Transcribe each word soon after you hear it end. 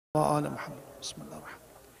وآل محمد بسم الله الرحمن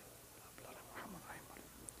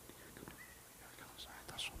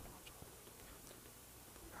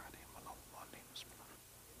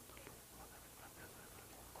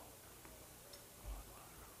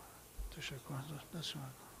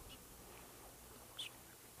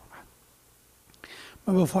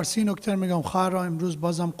من به فارسی نکته میگم. خواهرها امروز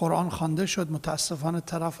بازم قرآن خوانده شد. متاسفانه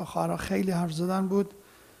طرف خواهرها خیلی حرف زدن بود.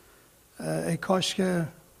 ای کاش که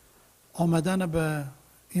آمدن به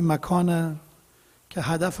این مکان که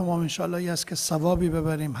هدف ما انشاءالله این است که ثوابی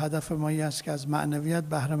ببریم، هدف ما این است که از معنویت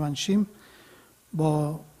بهره مند شیم،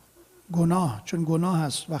 با گناه، چون گناه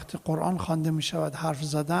هست وقتی قرآن خوانده می شود حرف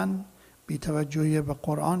زدن، بی توجهی به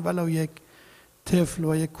قرآن، ولو یک طفل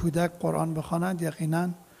و یک کودک قرآن بخواند یقینا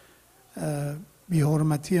بی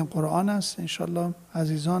حرمتی قرآن است. انشاءالله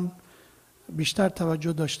عزیزان بیشتر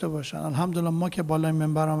توجه داشته باشن. الحمدلله ما که بالای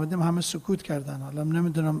منبر آمدیم همه سکوت کردن. حالا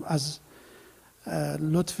نمیدونم از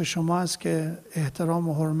لطف شما است که احترام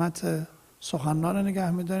و حرمت سخنان رو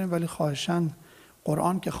نگه می‌داریم، ولی خواهشاً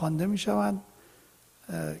قرآن که خوانده می شود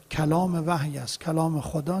کلام وحی است، کلام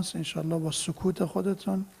خداست. انشاءالله با سکوت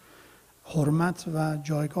خودتون حرمت و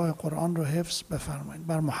جایگاه قرآن رو حفظ بفرمایید.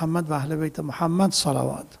 بر محمد و اهل بیت محمد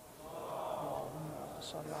صلوات.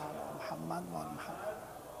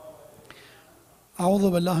 اعوذ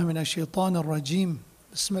بالله من الشیطان الرجیم.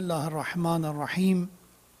 بسم الله الرحمن الرحیم.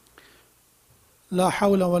 لا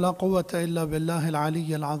حول ولا قوة إلا بالله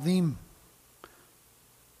العلي العظيم.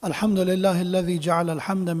 الحمد لله الذي جعل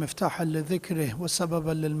الحمد مفتاحا لذكره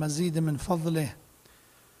وسببا للمزيد من فضله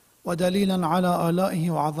ودليلا على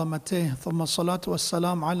آلائه وعظمته، ثم الصلاة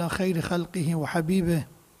والسلام على خير خلقه وحبيبه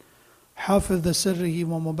حافظ سره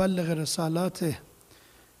ومبلغ رسالاته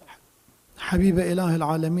حبيب إله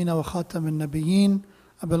العالمين وخاتم النبيين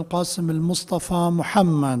أبي القاسم المصطفى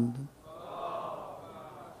محمد.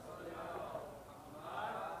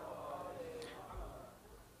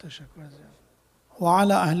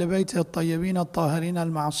 وعلى أهل بيته الطيبين الطاهرين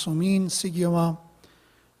المعصومين سيما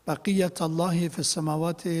بقية الله في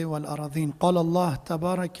السماوات والأراضين. قال الله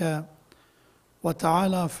تبارك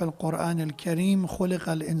وتعالى في القرآن الكريم: خلق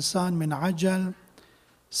الإنسان من عجل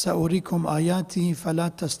سأريكم آياتي فلا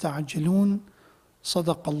تستعجلون.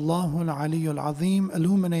 صدق الله العلي العظيم.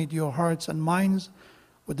 Illuminate your hearts and minds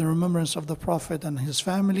with the remembrance of the Prophet and his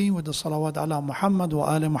family, with the salawat ala Muhammad wa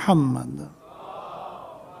ali Muhammad.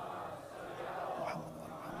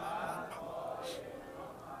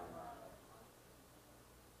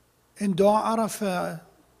 In Dua Arafah,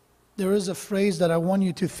 there is a phrase that I want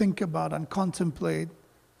you to think about and contemplate.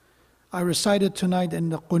 I recited tonight in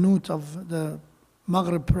the Qunut of the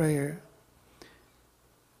Maghrib prayer.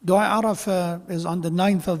 Dua Arafah is on the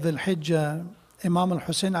 9th of Dhul Hijjah. Imam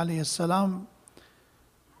al-Hussein alayhi salam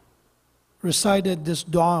recited this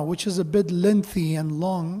dua, which is a bit lengthy and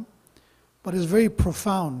long, but is very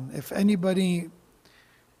profound. If anybody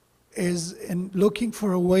is looking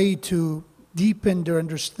for a way to deepen their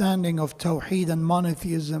understanding of Tawheed and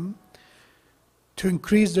monotheism, to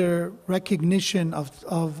increase their recognition of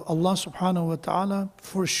Allah subhanahu wa ta'ala,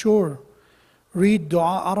 for sure, read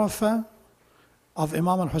Dua Arafah of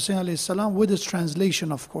Imam al-Hussein alayhi salam, with its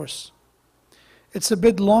translation, of course. It's a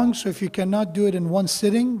bit long, so if you cannot do it in one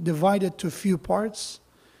sitting, divide it to a few parts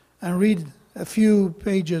and read a few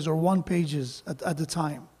pages or one pages at a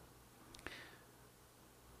time.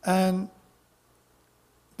 And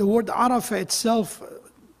the word Arafah itself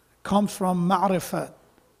comes from ma'rifat,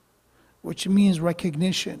 which means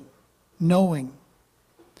recognition, knowing.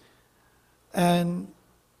 And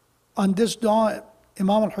on this dua,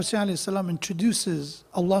 Imam al-Hussein alayhi salam introduces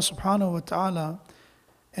Allah subhanahu wa ta'ala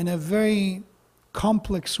in a very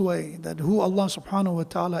complex way, that who Allah subhanahu wa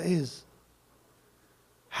ta'ala is,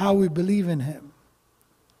 how we believe in Him.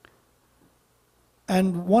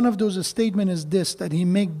 And one of those statements is this, that He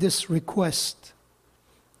make this request,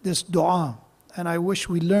 this dua. And I wish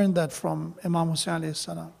we learned that from Imam Hussein alayhi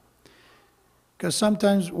salam. Because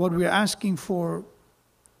sometimes what we're asking for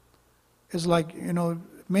is like,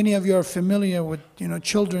 many of you are familiar with,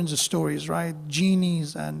 children's stories, right?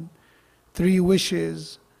 Genies and 3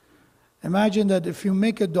 wishes. Imagine that if you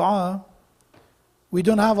make a dua, we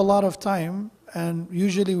don't have a lot of time, and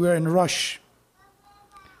usually we're in rush.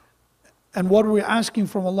 And what we're asking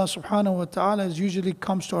from Allah subhanahu wa ta'ala is usually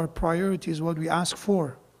comes to our priorities, what we ask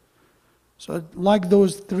for. So like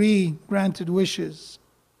those 3 granted wishes.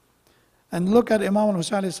 And look at Imam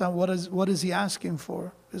al-Hussein alayhi salam, what is he asking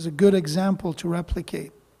for? Is a good example to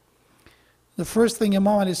replicate. The first thing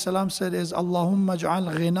Imam alayhi salam said is, Allahumma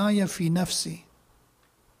ja'al ghinaya fi nafsi.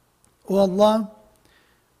 Oh Allah,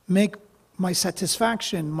 make my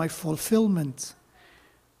satisfaction, my fulfillment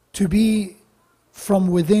to be from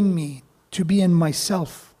within me to be in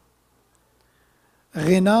myself.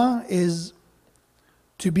 Ghina is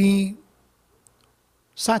to be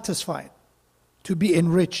satisfied, to be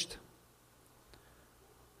enriched.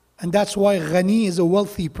 And that's why Ghani is a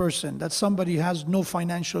wealthy person. That's somebody who has no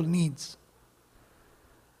financial needs.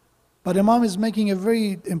 But Imam is making a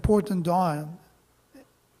very important dua.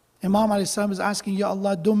 Imam a.s. is asking, Ya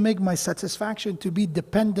Allah, don't make my satisfaction to be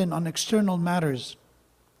dependent on external matters,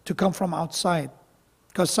 to come from outside.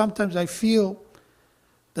 Because sometimes I feel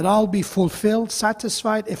that I'll be fulfilled,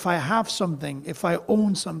 satisfied if I have something, if I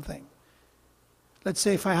own something. Let's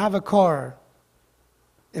say if I have a car,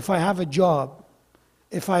 if I have a job,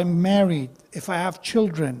 if I'm married, if I have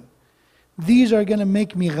children. These are going to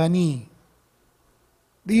make me ghani.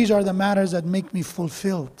 These are the matters that make me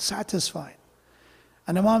fulfilled, satisfied.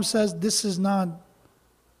 And Imam says this is not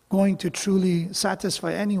going to truly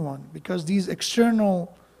satisfy anyone, because these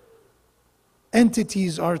external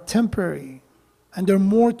entities are temporary and they're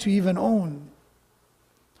more to even own.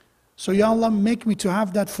 So Ya Allah, make me to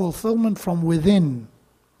have that fulfillment from within.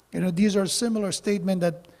 These are similar statements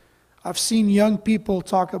that I've seen young people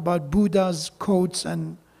talk about Buddha's quotes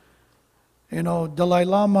and Dalai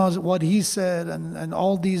Lama's, what he said, and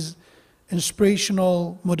all these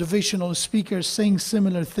inspirational, motivational speakers saying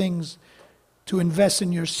similar things, to invest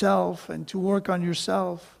in yourself and to work on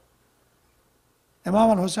yourself.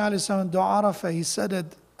 Imam al-Hussein in Dua Arafah, he said it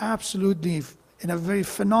absolutely in a very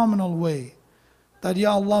phenomenal way, that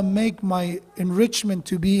Ya Allah, make my enrichment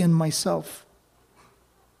to be in myself.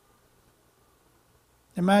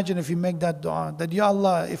 Imagine if you make that dua, that Ya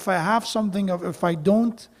Allah, if I have something, if I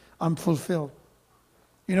don't, I'm fulfilled.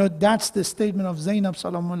 That's the statement of Zainab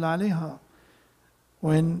Salamullahi alayha.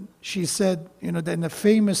 When she said, that in a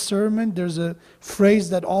famous sermon, there's a phrase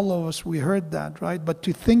that all of us, we heard that, right? But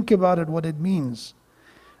to think about it, what it means.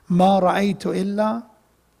 Ma ra'aytu illa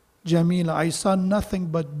jamila. I saw nothing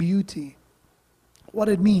but beauty. What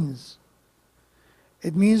it means?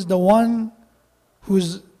 It means the one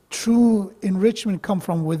whose true enrichment come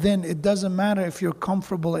from within. It doesn't matter if you're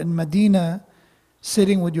comfortable in Medina,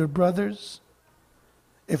 sitting with your brothers,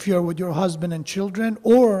 if you're with your husband and children,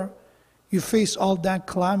 or you face all that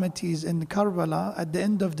calamities in Karbala. At the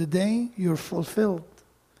end of the day, you're fulfilled.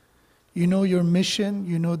 You know your mission,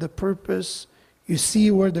 you know the purpose, you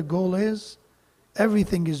see where the goal is.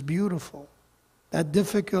 Everything is beautiful. That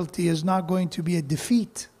difficulty is not going to be a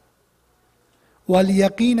defeat.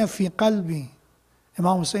 وَالْيَقِينَ فِي قَلْبِي.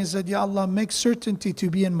 Imam Hussein said, Ya Allah, make certainty to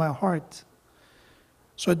be in my heart.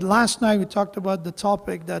 So last night we talked about the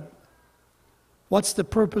topic that what's the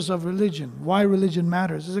purpose of religion? Why religion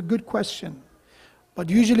matters? It's a good question. But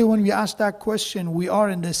usually when we ask that question, we are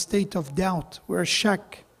in the state of doubt. We're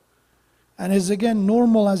Sheikh. And it's again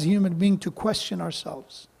normal as human being to question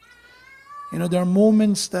ourselves. There are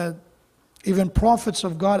moments that even prophets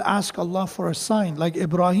of God ask Allah for a sign. Like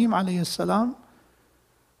Ibrahim alayhi salam,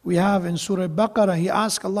 we have in Surah Baqarah, he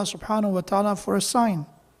asked Allah subhanahu wa ta'ala for a sign.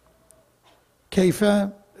 كيف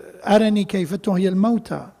أرني كيف تحيي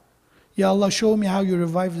الموتى. Ya Allah, show me how you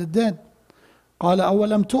revive the dead. قال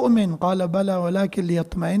أولم تؤمن قال بلى ولكن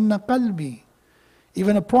ليطمئن قلبي.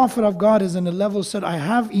 Even a prophet of God is in a level said, I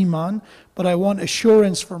have iman, but I want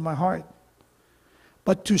assurance for my heart.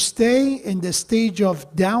 But to stay in the stage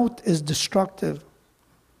of doubt is destructive.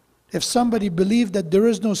 If somebody believes that there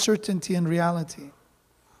is no certainty in reality,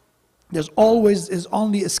 there's always is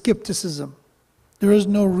only a skepticism. There is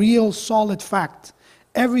no real solid fact.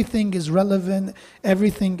 Everything is relevant,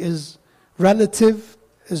 everything is relative,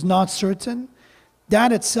 is not certain.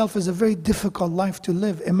 That itself is a very difficult life to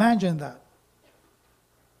live. Imagine that.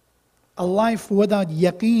 A life without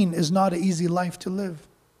yaqeen is not an easy life to live.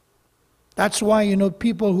 That's why,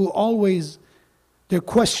 people who always, they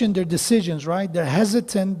question their decisions, right? They're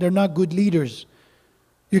hesitant, they're not good leaders.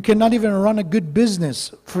 You cannot even run a good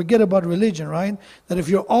business. Forget about religion, right? That if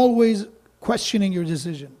you're always questioning your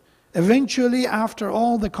decision, eventually after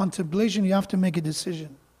all the contemplation, you have to make a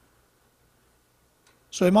decision.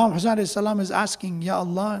 So Imam Hussein alayhi salam is asking, Ya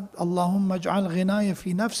Allah, Allahumma ij'al ghinaya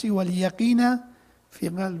fi nafsi wal yaqina fi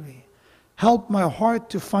qalbi. Help my heart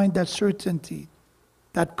to find that certainty,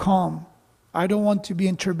 that calm. I don't want to be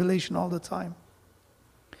in tribulation all the time.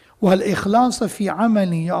 Wal ikhlasa fi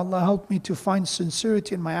amali. Ya Allah, help me to find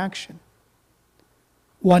sincerity in my action.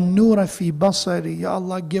 Wan nura fi basari. Ya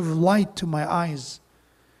Allah, give light to my eyes.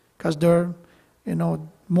 Because there are,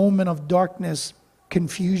 moment of darkness,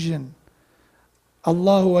 confusion.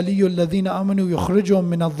 Allahu waliyyu alladhina amanu yukhrijuhum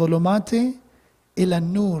min adh-dhulumati ila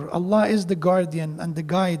an-nur. Allah is the guardian and the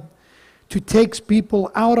guide to take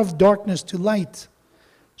people out of darkness to light.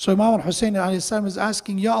 So Imam al-Hussein alayhi salam is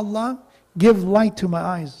asking, Ya Allah, Give light to my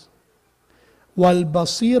eyes.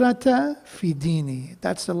 وَالْبَصِيرَةَ فِي دِينِي.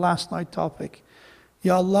 That's the last night topic.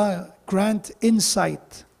 Ya Allah, grant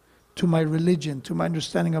insight to my religion, to my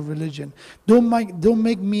understanding of religion. Don't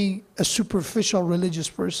make me a superficial religious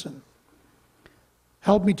person.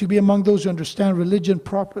 Help me to be among those who understand religion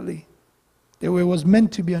properly, the way it was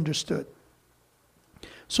meant to be understood.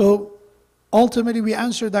 So ultimately we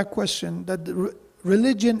answer that question, that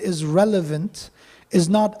religion is relevant, is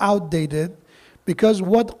not outdated, because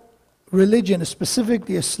what religion,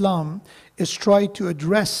 specifically Islam, is trying to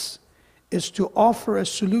address is to offer a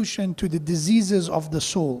solution to the diseases of the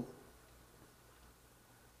soul.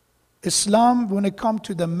 Islam, when it comes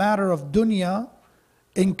to the matter of dunya,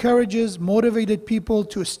 encourages motivated people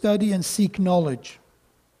to study and seek knowledge.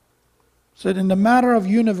 So in the matter of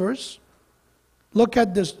universe, look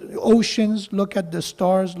at the oceans, look at the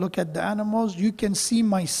stars, look at the animals. You can see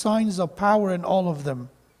my signs of power in all of them.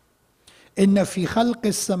 إِنَّ فِي خَلْقِ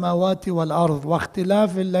السَّمَاوَاتِ وَالْأَرْضِ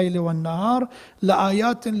وَاخْتِلَافِ اللَّيْلِ وَالنَّهَارِ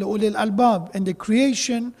لَآيَاتٍ لِأُولِي الْأَلْبَابِ. In the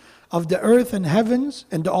creation of the earth and heavens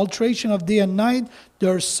and the alteration of day and night,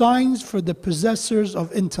 there are signs for the possessors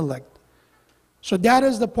of intellect. So that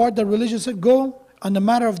is the part that religion said, go on the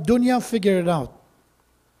matter of dunya, figure it out.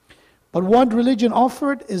 But what religion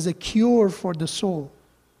offered is a cure for the soul.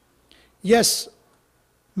 Yes,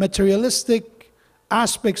 materialistic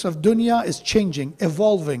aspects of dunya is changing,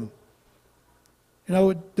 evolving. You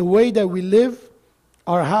know, the way that we live,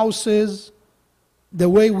 our houses, the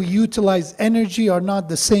way we utilize energy are not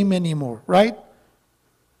the same anymore, right?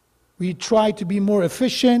 We try to be more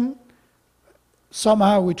efficient.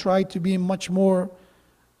 Somehow we try to be much more,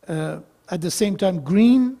 at the same time,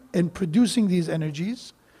 green in producing these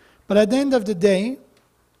energies. But at the end of the day,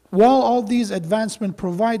 while all these advancements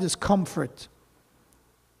provide us comfort,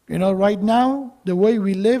 you know, right now, the way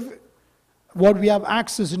we live, what we have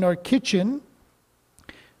access in our kitchen,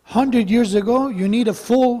 100 years ago, you need a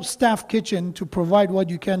full staff kitchen to provide what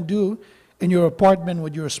you can do in your apartment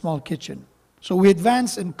with your small kitchen. So we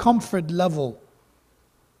advance in comfort level.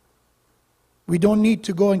 We don't need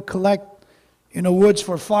to go and collect, you know, woods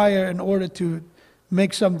for fire in order to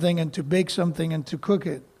make something and to bake something and to cook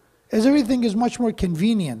it. As everything is much more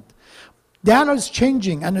convenient. That is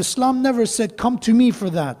changing, and Islam never said, come to me for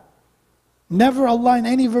that. Never Allah in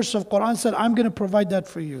any verse of Quran said, I'm going to provide that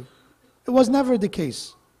for you. It was never the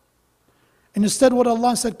case. And instead what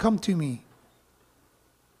Allah said, come to me.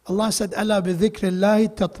 Allah said, أَلَا بِذِكْرِ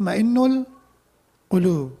اللَّهِ تَطْمَئِنُّ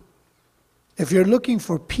الْقُلُوبِ. If you're looking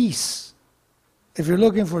for peace, if you're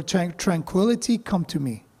looking for tranquility, come to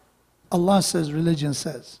me. Allah says, religion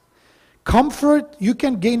says. Comfort, you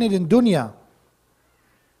can gain it in dunya.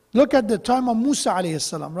 Look at the time of Musa alayhi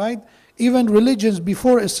salam, right? Even religions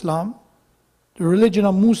before Islam, the religion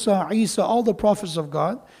of Musa, Isa, all the prophets of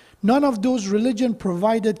God, none of those religions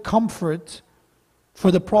provided comfort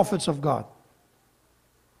for the prophets of God.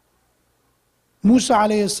 Musa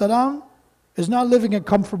alayhi salam is not living a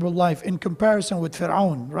comfortable life in comparison with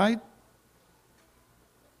Fir'aun, right?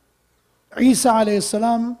 Isa alayhi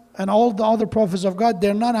salam and all the other prophets of God,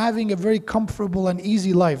 they're not having a very comfortable and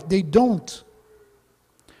easy life. They don't.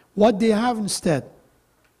 What they have instead,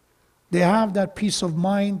 they have that peace of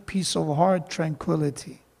mind, peace of heart,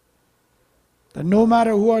 tranquility. That no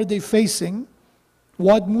matter who are they facing,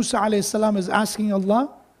 what Musa alayhi salam is asking Allah,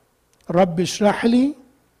 Rabbi shrah li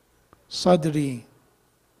sadri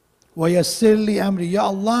wa yassir li amri. Ya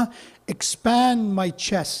Allah, expand my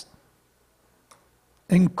chest.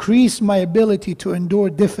 Increase my ability to endure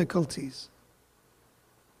difficulties.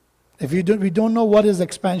 If we don't know what is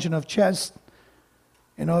expansion of chest,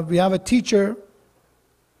 you know, we have a teacher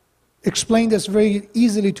explain this very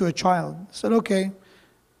easily to a child. Said, okay,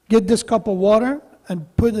 get this cup of water and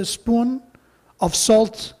put a spoon of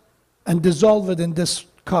salt and dissolve it in this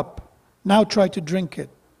cup. Now try to drink it.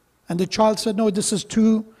 And the child said, no, this is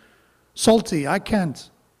too salty, I can't.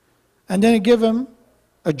 And then he gave him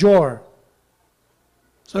a jar.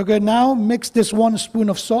 So okay, now mix this 1 spoon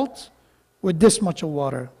of salt with this much of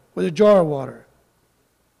water, with a jar of water.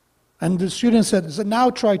 And the student said, now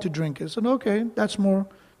try to drink it. I said, okay, that's more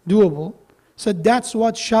doable. Said, that's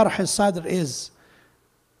what sharh sadr is.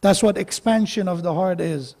 That's what expansion of the heart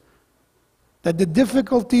is. That the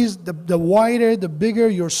difficulties, the wider, the bigger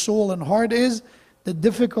your soul and heart is, the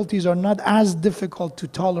difficulties are not as difficult to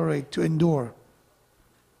tolerate, to endure.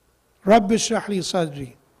 Rabbi shrah li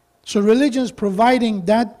sadri. So religion is providing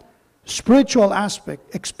that spiritual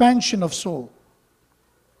aspect, expansion of soul.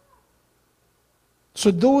 So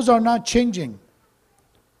those are not changing.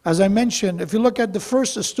 As I mentioned, if you look at the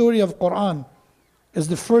first story of Quran, is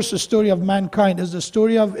the first story of mankind, is the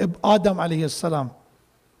story of Adam alayhi salam.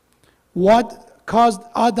 What caused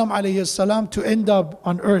Adam alayhi salam to end up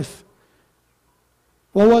on earth?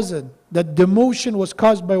 What was it? That demotion was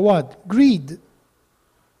caused by what? Greed.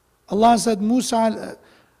 Allah said, Musa,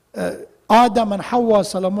 Adam and Hawa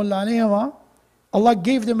salamullah alayhima, Allah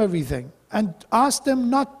gave them everything and asked them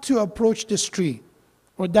not to approach this tree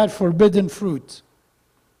or that forbidden fruit.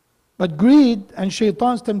 But greed and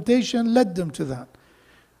shaitan's temptation led them to that.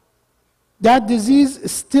 That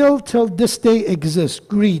disease still till this day exists,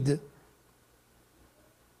 greed.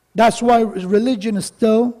 That's why religion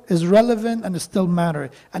is relevant and is still matter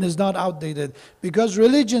and is not outdated. Because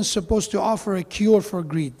religion is supposed to offer a cure for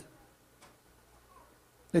greed.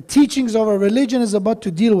 The teachings of our religion is about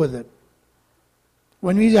to deal with it.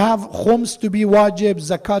 When we have khums to be wajib,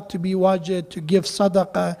 zakat to be wajib, to give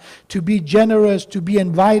sadaqah, to be generous, to be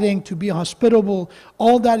inviting, to be hospitable,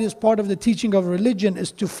 all that is part of the teaching of religion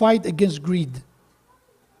is to fight against greed.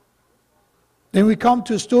 Then we come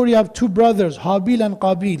to a story of two brothers, Habil and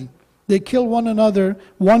Qabil. They kill one another,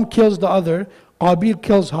 one kills the other, Qabil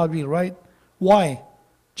kills Habil, right? Why?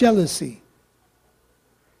 Jealousy.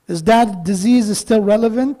 Is that disease still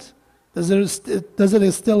relevant? Does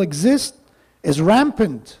it still exist? It's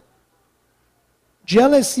rampant.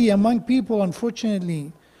 Jealousy among people,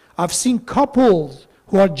 unfortunately. I've seen couples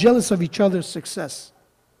who are jealous of each other's success.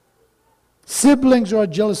 Siblings who are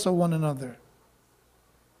jealous of one another.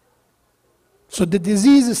 So the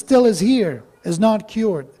disease still is here, is not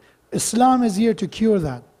cured. Islam is here to cure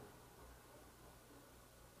that.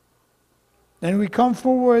 Then we come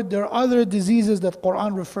forward, there are other diseases that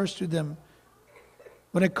Quran refers to them.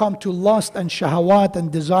 When it comes to lust and shahawat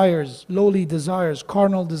and desires, lowly desires,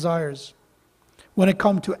 carnal desires. When it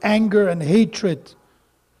comes to anger and hatred,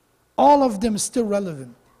 all of them still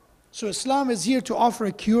relevant. So Islam is here to offer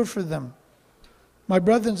a cure for them. My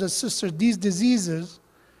brothers and sisters, these diseases,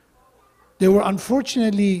 they were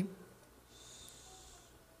unfortunately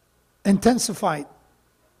intensified.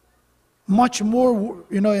 Much more,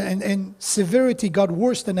 and severity got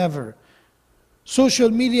worse than ever. Social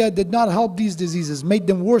media did not help these diseases, made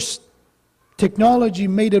them worse. Technology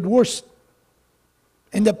made it worse.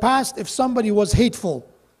 In the past, if somebody was hateful,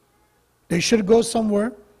 they should go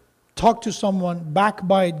somewhere, talk to someone,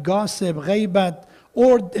 backbite, gossip, ghaibat,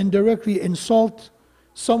 or indirectly insult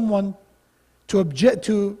someone to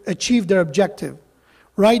achieve their objective.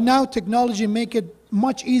 Right now, technology make it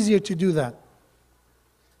much easier to do that.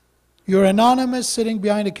 You're anonymous, sitting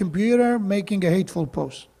behind a computer, making a hateful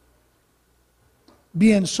post.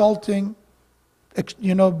 Be insulting,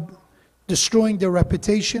 destroying their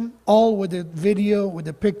reputation, all with a video, with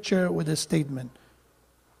a picture, with a statement.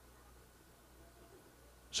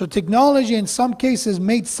 So technology in some cases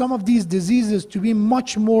made some of these diseases to be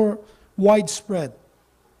much more widespread.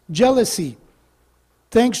 Jealousy,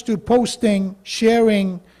 thanks to posting,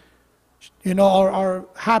 sharing, our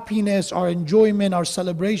happiness, our enjoyment, our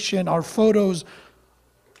celebration, our photos,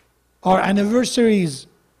 our anniversaries.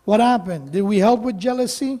 What happened? Did we help with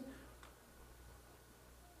jealousy?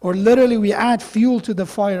 Or literally we add fuel to the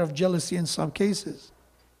fire of jealousy in some cases.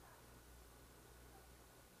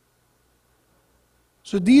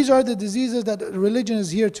 So these are the diseases that religion is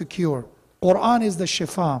here to cure. Quran is the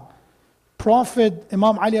shifa. Prophet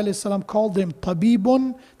Imam Ali alayhi salam called him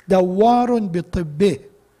tabibun dawarun bi-tibbih.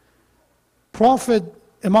 Prophet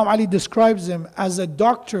Imam Ali describes him as a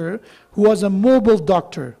doctor who was a mobile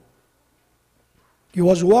doctor. He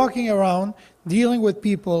was walking around, dealing with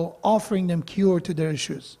people, offering them cure to their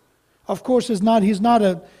issues. Of course, he's not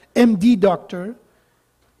a MD doctor.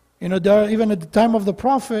 Even at the time of the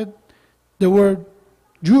Prophet, there were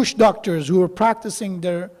Jewish doctors who were practicing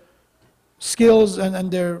their skills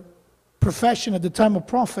and their profession at the time of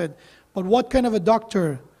Prophet. But what kind of a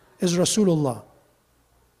doctor is Rasulullah?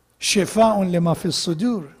 Shifa'un lima fis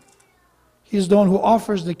sudur. He's the one who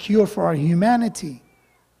offers the cure for our humanity.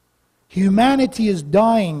 Humanity is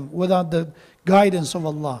dying without the guidance of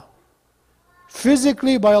Allah.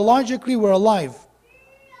 Physically, biologically, we're alive.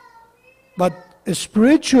 But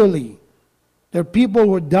spiritually, there are people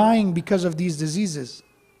who are dying because of these diseases.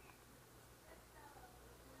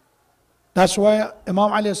 That's why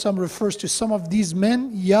Imam Ali refers to some of these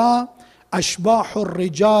men, Ya ashbahur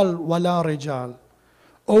rijal wala rijal.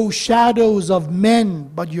 O shadows of men,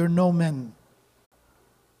 but you're no men.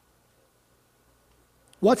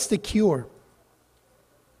 What's the cure?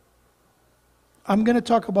 I'm going to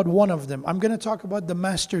talk about one of them. I'm going to talk about the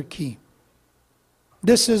master key.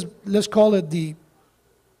 This is, let's call it the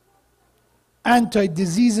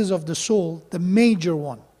anti-diseases of the soul, the major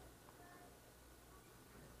one.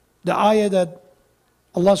 The ayah that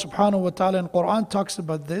Allah subhanahu wa ta'ala in Quran talks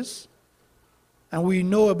about this, and we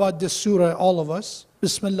know about this surah, all of us.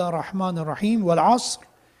 Bismillah ar-Rahman ar-Rahim. Wal-Asr.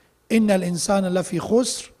 Inna al-insana lafi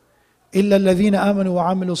khusr. Illa alladhina amanu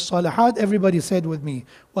wa amilu as-salihat. Everybody said with me.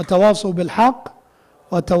 Wa tawasaw bil-haqq.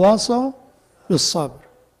 Wa tawasaw bil-sabr.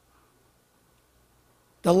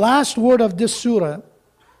 The last word of this surah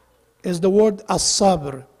is the word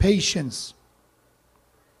as-sabr, patience.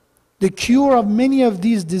 The cure of many of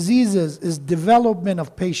these diseases is development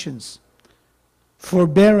of patience,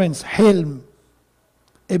 forbearance, hilm,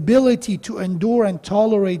 ability to endure and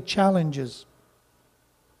tolerate challenges.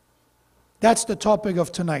 That's the topic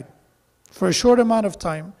of tonight. For a short amount of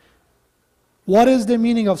time, what is the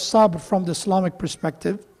meaning of sabr from the Islamic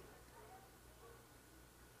perspective?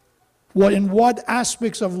 In what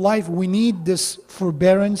aspects of life we need this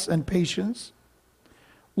forbearance and patience?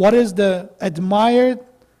 What is the admired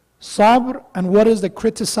sabr and what is the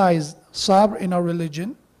criticized sabr in our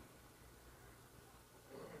religion?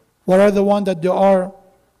 What are the ones that they are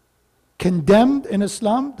condemned in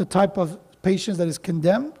Islam, the type of patience that is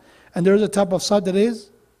condemned, and there is a type of sabr that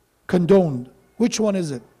is condoned. Which one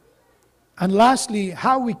is it? And lastly,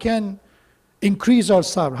 how we can increase our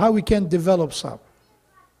sabr, how we can develop sabr.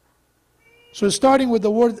 So starting with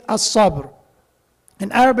the word as-sabr.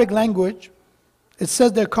 In Arabic language, it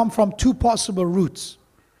says they come from two possible roots.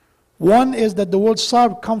 One is that the word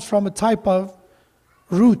sabr comes from a type of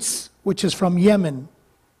roots, which is from Yemen,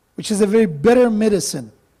 which is a very bitter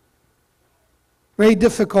medicine, very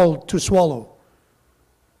difficult to swallow,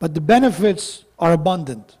 but the benefits are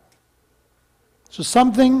abundant. So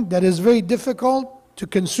something that is very difficult to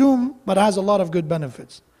consume, but has a lot of good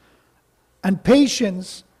benefits. And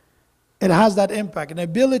patience, it has that impact, an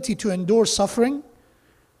ability to endure suffering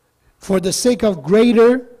for the sake of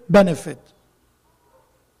greater benefit.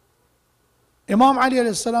 Imam Ali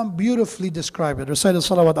alayhi salam beautifully described it. Recite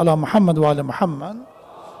salawat ala Muhammad wa ala Muhammad.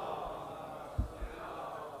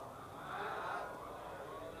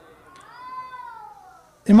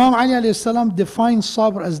 Imam Ali alayhi salam defines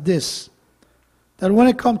sabr as this, that when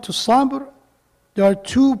it comes to sabr, there are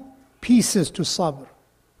two pieces to sabr.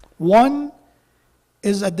 One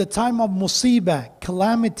is at the time of musibah,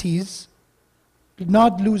 calamities,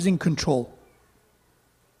 not losing control.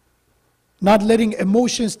 Not letting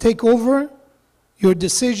emotions take over your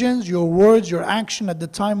decisions, your words, your action at the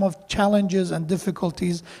time of challenges and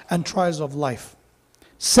difficulties and trials of life.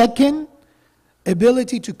 Second,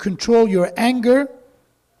 ability to control your anger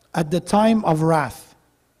at the time of wrath.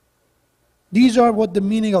 These are what the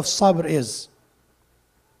meaning of sabr is.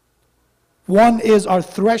 One is our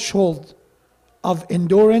threshold of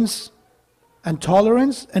endurance and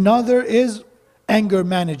tolerance. Another is anger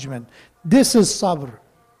management. This is sabr.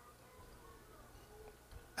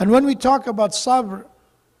 And when we talk about sabr,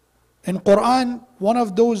 in Quran, one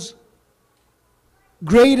of those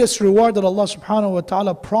greatest reward that Allah subhanahu wa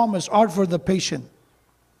ta'ala promised are for the patient.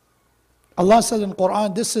 Allah said in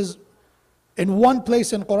Quran, this is, in one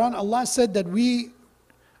place in Quran, Allah said that we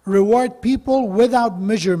reward people without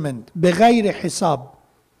measurement, بغير حساب.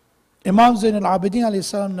 Imam Zain al-Abidin alayhi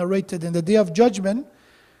salam narrated, in the day of judgment,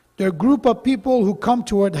 there are a group of people who come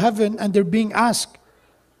toward heaven and they're being asked,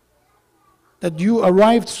 that you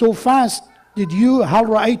arrived so fast, did you, هل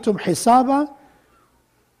رأيتم حسابا?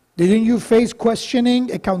 Didn't you face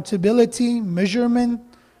questioning, accountability, measurement,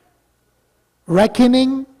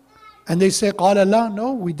 reckoning? And they say, قال لا,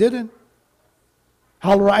 no, we didn't.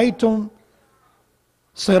 هل رأيتم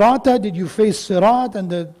صراطا? Did you face sirat and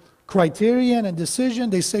the criterion and decision?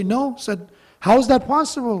 They say no. Said, how is that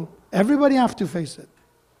possible? Everybody have to face it.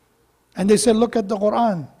 And they said, look at the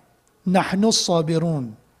Quran. نحن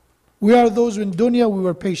الصابرون. We are those in dunya, we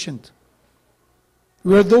were patient.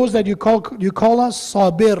 We are those that you call us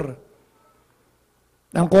sabir.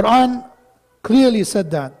 And Quran clearly said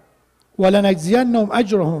that. وَلَنَجْزِيَنَّهُمْ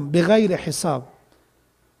أَجْرَهُمْ بِغَيْرِ حِسَابٍ.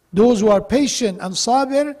 Those who are patient and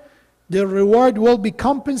sabir, their reward will be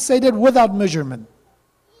compensated without measurement,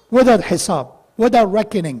 without hisab, without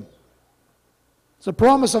reckoning. It's a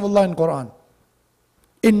promise of Allah in Quran.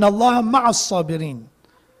 إِنَّ اللَّهَ مَعَ الصَّابِرِينَ.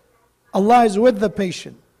 Allah is with the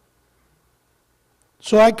patient.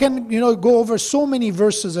 So I can, go over so many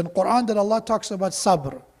verses in Quran that Allah talks about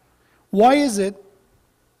sabr. Why is it?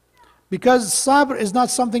 Because sabr is not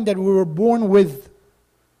something that we were born with.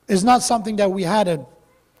 It's not something that we had it.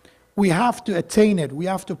 We have to attain it. We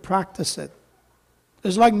have to practice it.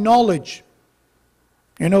 It's like knowledge.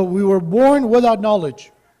 We were born without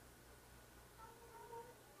knowledge.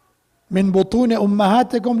 من بطون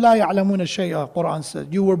أمهاتكم لا يعلمون شيئا. Quran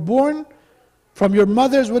said. You were born from your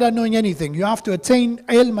mothers without knowing anything. You have to attain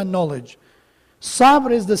ilm and knowledge.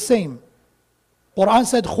 Sabr is the same. Quran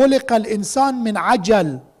said, خُلِقَ الْإِنسان مِنْ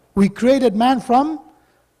عَجَلٍ. We created man from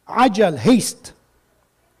ajal, haste.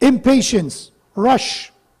 Impatience,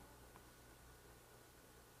 rush.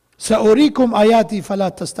 سأريكم آياتي فلا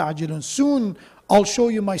تستعجلون. Soon I'll show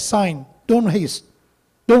you my sign. Don't haste.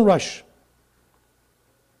 Don't rush.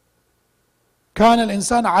 كان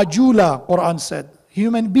الإنسان عجولا, Quran said.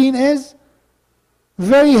 Human being is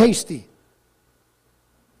very hasty.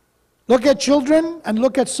 Look at children and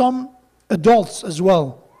look at some adults as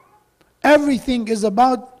well. Everything is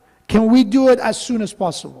about, can we do it as soon as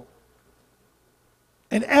possible?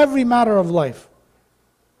 In every matter of life.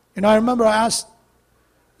 I remember I asked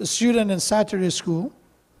the student in Saturday school,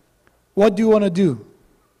 what do you want to do?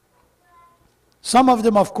 Some of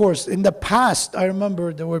them, of course, in the past, I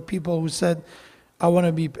remember there were people who said, I want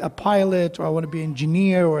to be a pilot, or I want to be an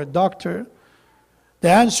engineer or a doctor. The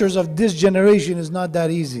answers of this generation is not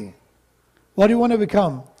that easy. What do you want to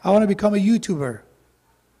become? I want to become a YouTuber.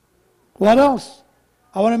 What else?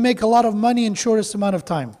 I want to make a lot of money in shortest amount of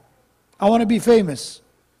time. I want to be famous.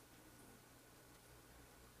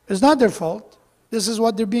 It's not their fault. This is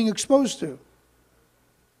what they're being exposed to.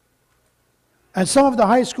 And some of the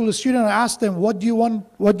high school students, I asked them, what do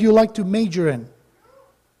you like to major in?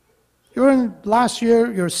 You're in last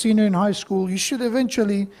year, you're a senior in high school, you should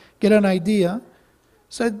eventually get an idea.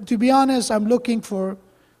 Said, to be honest, I'm looking for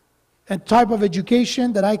a type of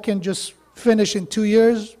education that I can just finish in 2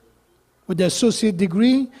 years with the associate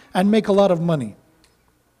degree and make a lot of money.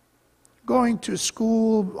 Going to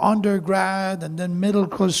school, undergrad, and then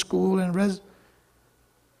middle school, and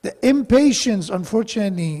the impatience,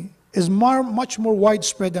 unfortunately, is much more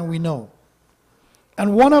widespread than we know.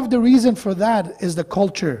 And one of the reasons for that is the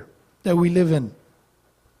culture that we live in.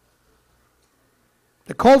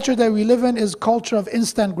 The culture that we live in is culture of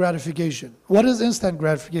instant gratification. What is instant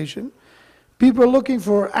gratification? People are looking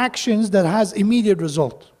for actions that has immediate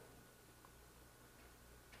result.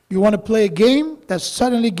 You want to play a game that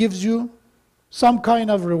suddenly gives you some kind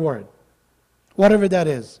of reward, whatever that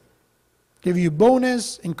is. Give you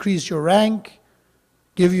bonus, increase your rank,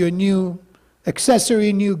 give you a new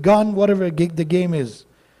accessory, new gun, whatever the game is.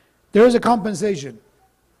 There is a compensation.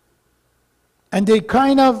 And they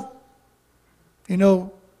kind of,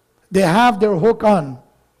 they have their hook on.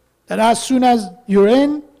 That as soon as you're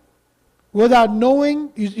in, without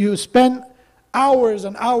knowing, you spend hours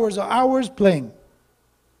and hours and hours playing.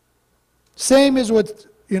 Same is with,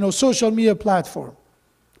 social media platform.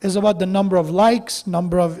 It's about the number of likes,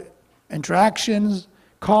 number of interactions,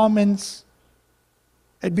 comments.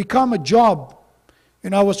 It become a job.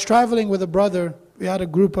 I was traveling with a brother. We had a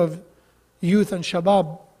group of youth and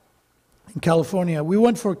shabab in California. We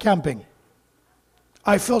went for camping.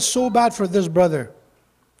 I felt so bad for this brother.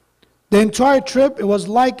 The entire trip, it was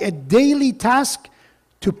like a daily task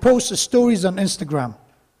to post stories on Instagram.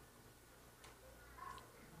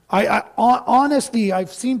 Honestly,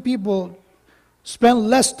 I've seen people spend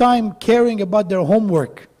less time caring about their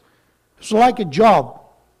homework. It's like a job.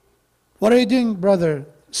 What are you doing, brother?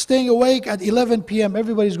 Staying awake at 11 p.m.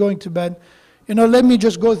 Everybody's going to bed. Let me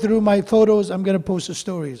just go through my photos. I'm going to post the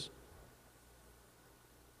stories.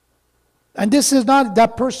 And this is not,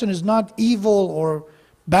 that person is not evil or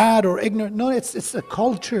bad or ignorant. No, it's a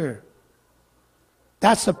culture.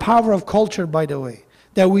 That's the power of culture, by the way.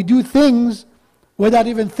 That we do things without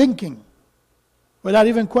even thinking, without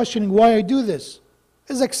even questioning why I do this.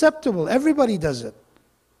 It's acceptable. Everybody does it.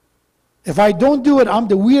 If I don't do it, I'm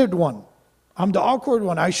the weird one. I'm the awkward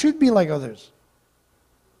one. I should be like others.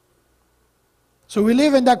 So we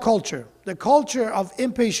live in that culture, the culture of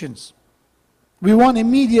impatience. We want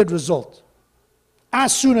immediate result,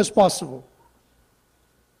 as soon as possible.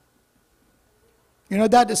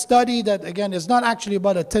 That study that, again, is not actually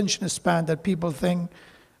about attention span that people think.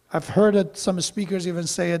 I've heard it, some speakers even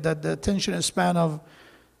say it, that the attention span of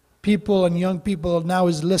people and young people now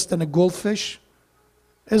is less than a goldfish.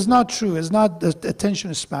 It's not true. It's not the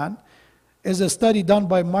attention span. It's a study done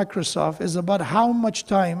by Microsoft. It's about how much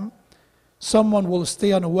time someone will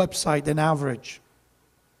stay on a website on average.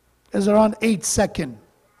 It's around 8 seconds.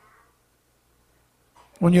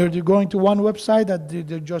 When you're going to one website that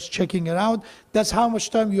they're just checking it out, that's how much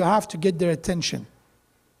time you have to get their attention.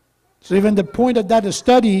 So even the point of that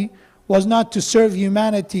study was not to serve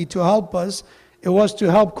humanity, to help us. It was to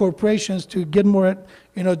help corporations to get more,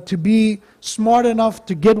 to be smart enough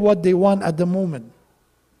to get what they want at the moment.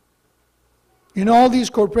 All these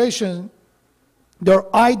corporations, their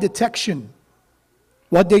eye detection.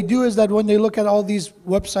 What they do is that when they look at all these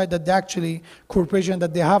websites that they actually, corporations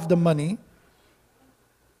that they have the money,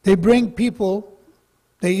 they bring people,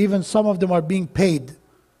 some of them are being paid.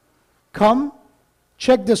 Come,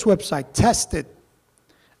 check this website, test it.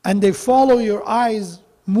 And they follow your eyes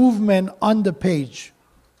movement on the page.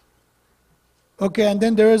 Okay, and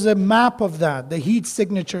then there is a map of that, the heat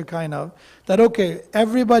signature kind of, that okay,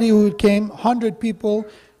 everybody who came, 100 people,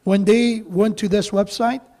 when they went to this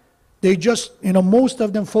website, they just, most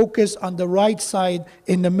of them focus on the right side,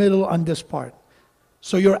 in the middle, on this part.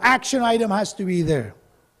 So your action item has to be there.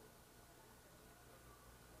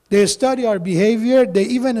 They study our behavior, they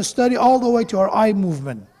even study all the way to our eye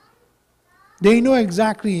movement. They know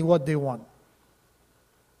exactly what they want.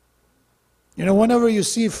 Whenever you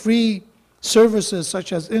see free services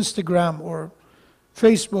such as Instagram or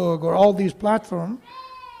Facebook or all these platforms,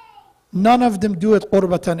 none of them do it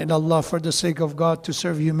qurbatan in Allah, for the sake of God, to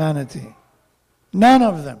serve humanity. None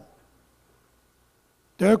of them.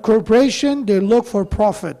 They're a corporation, they look for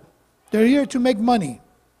profit. They're here to make money.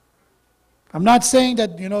 I'm not saying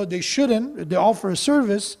that, they shouldn't, they offer a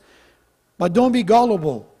service, but don't be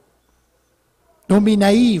gullible. Don't be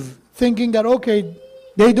naive, thinking that, okay,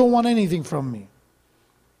 they don't want anything from me.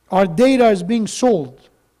 Our data is being sold.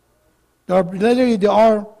 There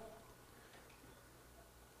are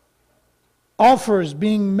offers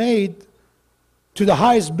being made to the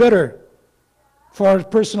highest bidder for our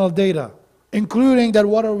personal data, including that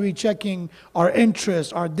what are we checking, our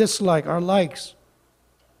interests, our dislike, our likes.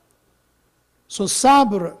 So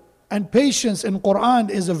sabr and patience in Quran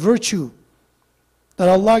is a virtue that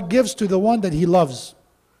Allah gives to the one that He loves.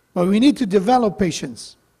 But we need to develop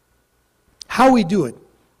patience. How we do it?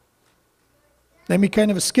 Let me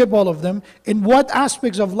kind of skip all of them. In what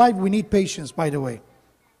aspects of life we need patience, by the way?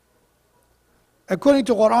 According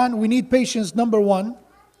to Quran, we need patience, number one,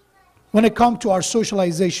 when it comes to our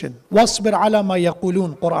socialization. وَاصْبِرْ عَلَى مَا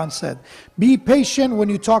يَقُولُونَ, Quran said. Be patient when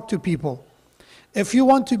you talk to people. If you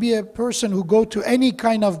want to be a person who go to any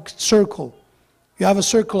kind of circle, you have a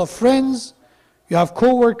circle of friends, you have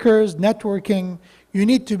co-workers, networking, you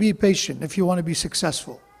need to be patient if you want to be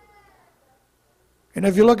successful. And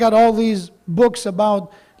if you look at all these books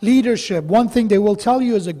about leadership, one thing they will tell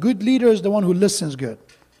you is a good leader is the one who listens good.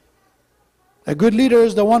 A good leader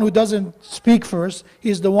is the one who doesn't speak first,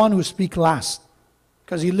 he's the one who speaks last,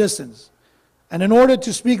 because he listens. And in order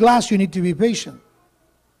to speak last, you need to be patient.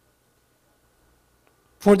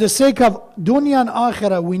 For the sake of dunya and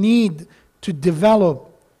akhirah, we need to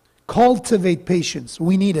develop, cultivate patience.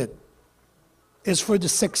 We need it. It's for the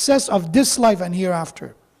success of this life and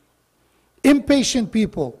hereafter. Impatient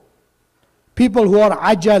people, people who are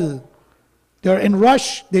ajal, they're in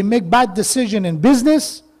rush, they make bad decision in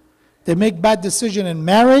business, they make bad decision in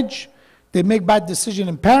marriage, they make bad decision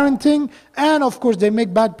in parenting, and of course they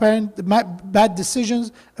make bad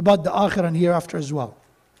decisions about the akhirah and hereafter as well.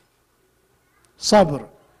 Sabr.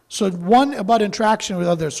 So one, about interaction with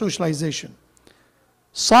others, socialization.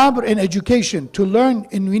 Sabr in education, to learn,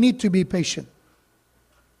 and we need to be patient.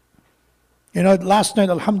 Last night,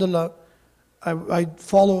 alhamdulillah,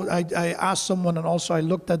 I asked someone, and also I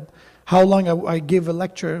looked at how long I gave a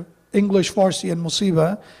lecture, English, Farsi, and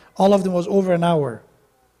Musiba. All of them was over an hour.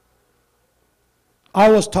 I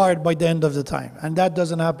was tired by the end of the time, and that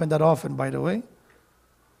doesn't happen that often, by the way.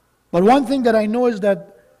 But one thing that I know is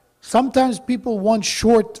that sometimes people want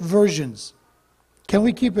short versions. Can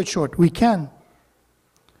we keep it short? We can.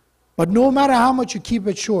 But no matter how much you keep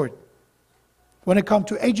it short, when it comes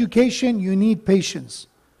to education, you need patience.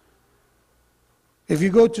 If you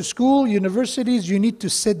go to school, universities, you need to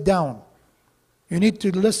sit down. You need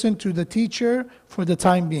to listen to the teacher for the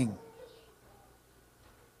time being.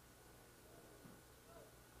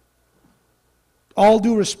 All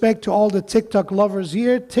due respect to all the TikTok lovers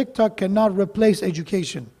here, TikTok cannot replace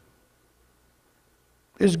education.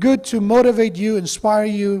 It's good to motivate you, inspire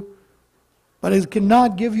you, but it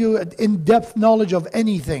cannot give you an in-depth knowledge of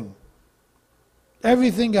anything.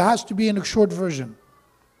 Everything has to be in a short version.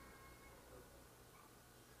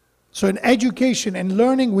 So in education and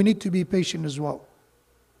learning, we need to be patient as well.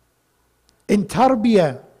 In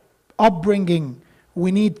tarbiyah, upbringing, we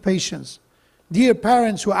need patience. Dear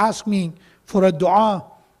parents who ask me for a dua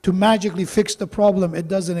to magically fix the problem, it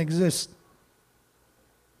doesn't exist.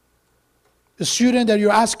 The student that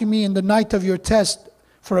you're asking me in the night of your test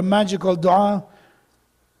for a magical dua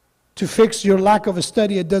to fix your lack of a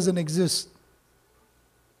study, it doesn't exist.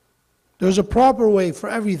 There's a proper way for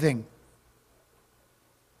everything.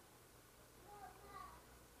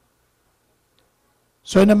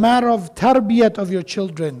 So in a matter of tarbiyat of your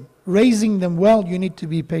children, raising them well, you need to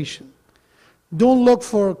be patient. Don't look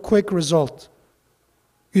for a quick result.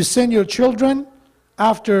 You send your children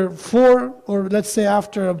after 4, or let's say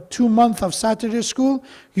after 2 months of Saturday school,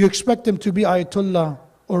 you expect them to be Ayatollah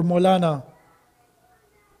or Maulana.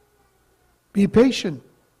 Be patient.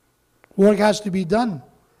 Work has to be done.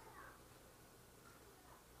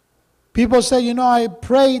 People say, I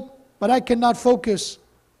prayed but I cannot focus.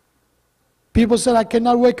 People said, I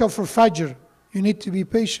cannot wake up for Fajr. You need to be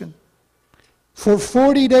patient. For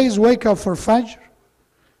 40 days, wake up for Fajr.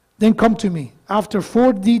 Then come to me. After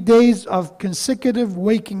 40 days of consecutive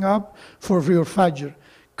waking up for your Fajr,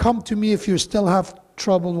 come to me if you still have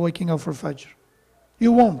trouble waking up for Fajr.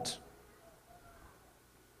 You won't.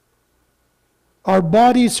 Our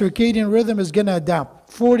body circadian rhythm is going to adapt.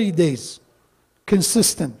 40 days.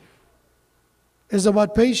 Consistent. It's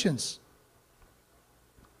about patience.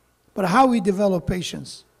 But how we develop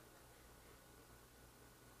patience?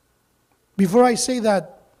 Before I say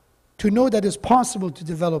that, to know that it's possible to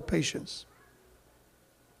develop patience.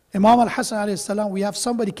 Imam al-Hasan alayhi salam, we have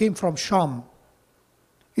somebody came from Sham.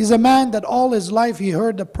 He's a man that all his life he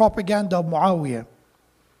heard the propaganda of Muawiyah.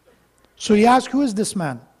 So he asked, who is this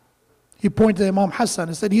man? He pointed to Imam Hassan.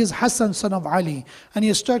 He said, he is Hassan, son of Ali. And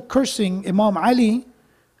he started cursing Imam Ali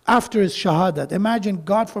after his shahadat. Imagine,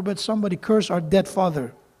 God forbid, somebody curse our dead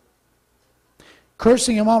father.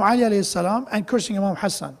 Cursing Imam Ali alayhi salam and cursing Imam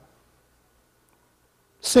Hassan.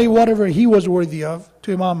 Say whatever he was worthy of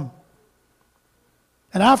to Imam.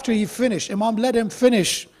 And after he finished, Imam let him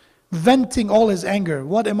finish venting all his anger.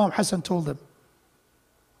 What Imam Hassan told him?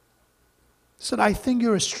 He said, I think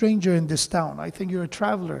you're a stranger in this town. I think you're a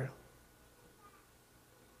traveler.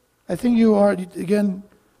 I think you are, again,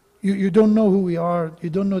 you don't know who we are.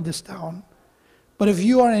 You don't know this town. But if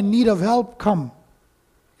you are in need of help, come.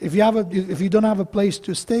 If you don't have a place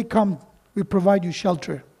to stay, come. We provide you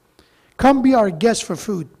shelter. Come be our guest for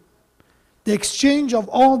food. The exchange of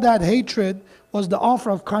all that hatred was the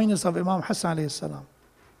offer of kindness of Imam Hassan alayhi salam.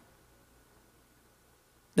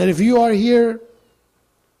 That if you are here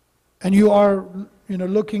and you are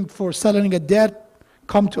looking for settling a debt,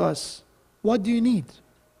 come to us. What do you need?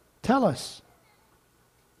 Tell us.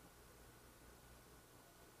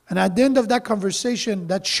 And at the end of that conversation,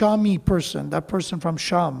 that Shami person, that person from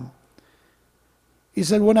Sham, he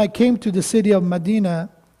said, when I came to the city of Medina,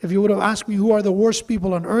 if you would have asked me who are the worst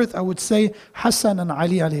people on earth, I would say Hassan and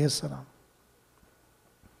Ali alayhi salam.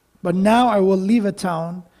 But now I will leave a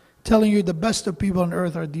town telling you the best of people on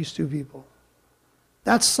earth are these two people.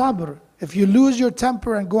 That's sabr. If you lose your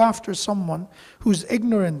temper and go after someone who's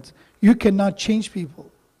ignorant, you cannot change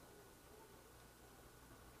people.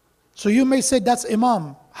 So you may say that's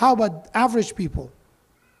Imam. How about average people?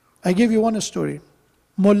 I give you one story.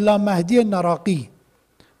 Mullah Mahdi al-Naraqi.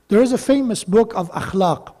 There is a famous book of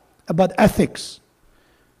akhlaq, about ethics.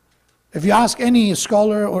 If you ask any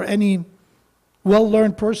scholar or any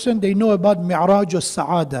well-learned person, they know about Mi'raj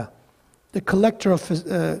al-Sa'ada, the collector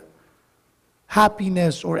of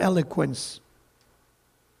happiness or eloquence.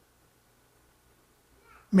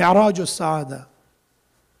 Mi'raj al-Sa'ada.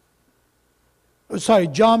 Sorry,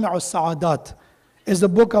 Jami' al-Sa'adat is the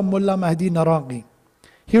book of Mullah Mahdi Naraqi.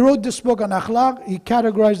 He wrote this book on akhlaq. He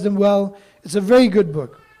categorized them well. It's a very good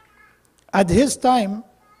book. At his time,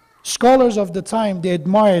 scholars of the time, they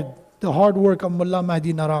admired the hard work of Mullah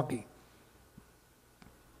Mahdi Naraqi.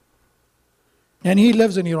 And he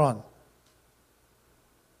lives in Iran.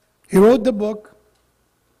 He wrote the book,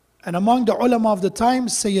 and among the ulama of the time,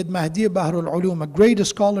 Sayyid Mahdi Bahrul Ulum, a great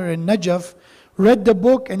scholar in Najaf, read the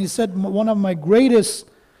book and he said, one of my greatest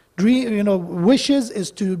wishes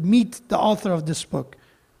is to meet the author of this book,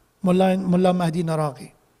 Mullah Mahdi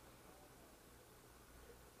Naraqi.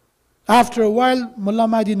 After a while, Mullah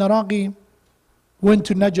Mahdi Naraqi went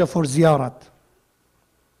to Najaf for ziyarat.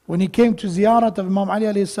 When he came to ziyarat of Imam Ali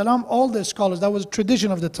alayhi salam, all the scholars, that was a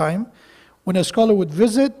tradition of the time, when a scholar would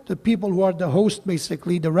visit, the people who are the host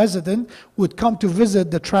basically, the resident, would come to visit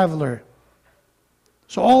the traveler.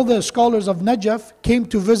 So all the scholars of Najaf came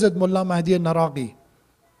to visit Mullah Mahdi al-Naraqi,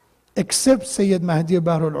 except Sayyid Mahdi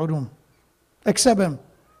Bahrul Ulum, except him.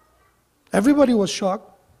 Everybody was shocked.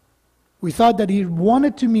 We thought that he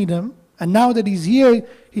wanted to meet him, and now that he's here,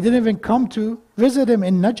 he didn't even come to visit him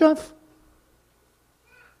in Najaf.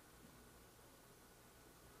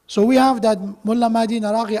 So we have that Mullah Mahdi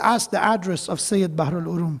Naraqi asked the address of Sayyid Bahrul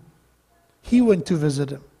Ulum. He went to visit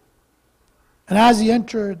him. And as he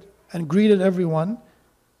entered and greeted everyone,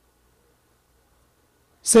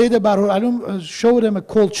 Sayyid Bahrul Ulum showed him a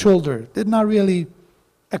cold shoulder, did not really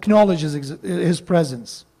acknowledge his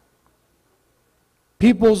presence.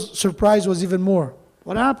 People's surprise was even more.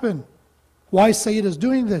 What happened? Why Sayyid is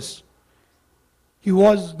doing this? He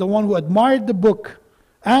was the one who admired the book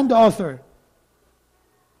and the author.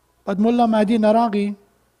 But Mullah Mahdi Naraqi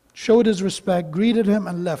showed his respect, greeted him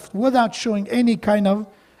and left without showing any kind of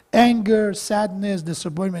anger, sadness,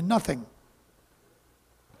 disappointment, nothing.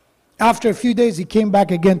 After a few days, he came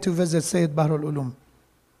back again to visit Sayyid Bahrul Ulum.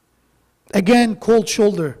 Again, cold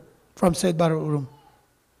shoulder from Sayyid Bahrul Ulum.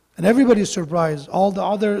 And everybody's surprised. All the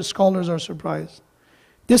other scholars are surprised.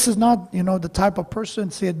 This is not, the type of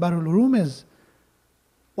person Sayyid Bahrul Ulum is.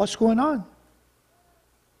 What's going on?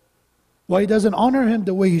 Why he doesn't honor him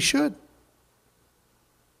the way he should?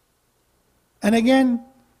 And again,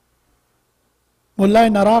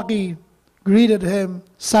 Mullah Naraqi greeted him,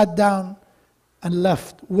 sat down, and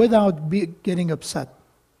left without getting upset.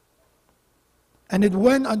 And it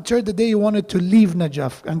went until the day he wanted to leave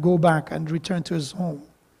Najaf and go back and return to his home.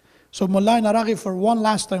 So Mullah Naraqi, for one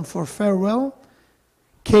last time, for farewell,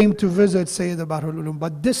 came to visit Sayyid Bahrul Ulum.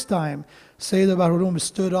 But this time, Sayyid Bahrul Ulum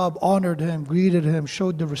stood up, honored him, greeted him,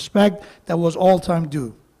 showed the respect that was all time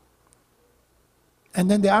due. And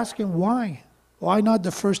then they asked him, why? Why not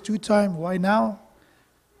the first two times? Why now?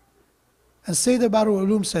 And Sayyid Bahrul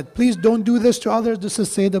Ulum said, please don't do this to others. This is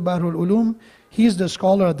Sayyid Bahrul Ulum. He's the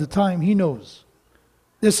scholar at the time. He knows.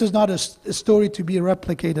 This is not a story to be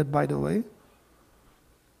replicated, by the way.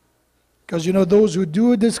 Because those who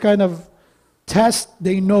do this kind of test,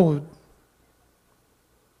 they know.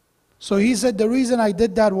 So he said, the reason I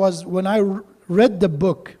did that was when I read the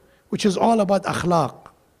book, which is all about akhlaq.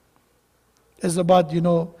 It's about,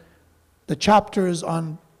 the chapters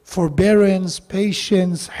on forbearance,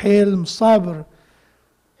 patience, hilm, sabr.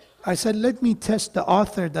 I said, let me test the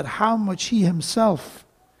author that how much he himself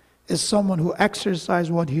is someone who exercised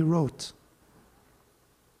what he wrote.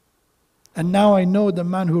 And now I know the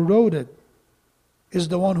man who wrote it is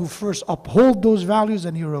the one who first upheld those values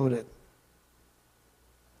and he wrote it.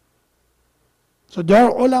 So there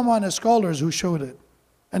are ulama and scholars who showed it.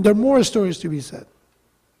 And there are more stories to be said.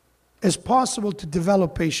 It's possible to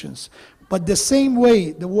develop patience. But the same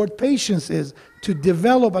way the word patience is, to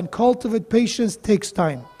develop and cultivate patience takes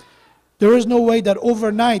time. There is no way that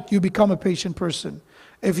overnight you become a patient person.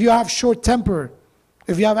 If you have short temper,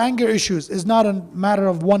 if you have anger issues, it's not a matter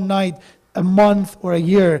of one night, a month, or a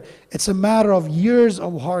year. It's a matter of years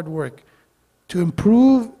of hard work to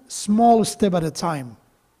improve small step at a time.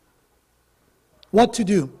 What to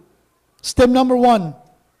do? Step number one,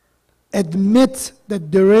 admit that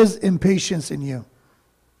there is impatience in you.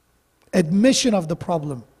 Admission of the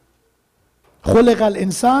problem. خُلِقَ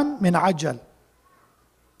الْإِنسَانِ مِنْ عَجَلٍ.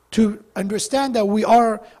 To understand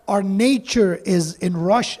that our nature is in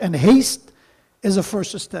rush and haste is a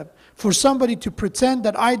first step. For somebody to pretend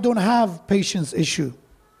that I don't have patience issue.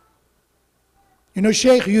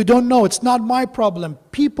 Sheikh, you don't know, it's not my problem.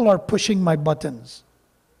 People are pushing my buttons.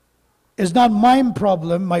 It's not my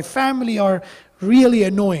problem. My family are really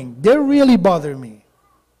annoying. They really bother me.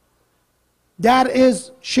 That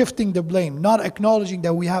is shifting the blame, not acknowledging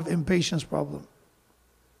that we have impatience problem.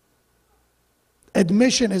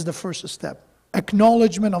 Admission is the first step.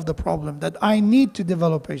 Acknowledgement of the problem, that I need to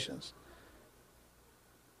develop patience.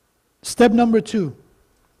 Step number two,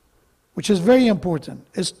 which is very important,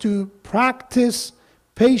 is to practice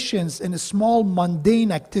patience in small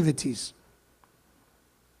mundane activities.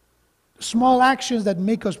 Small actions that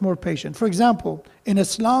make us more patient. For example, in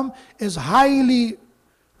Islam, it's highly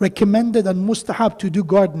recommended and mustahab to do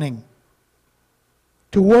gardening.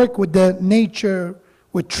 To work with the nature,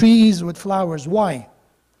 with trees, with flowers. Why?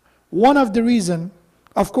 One of the reasons,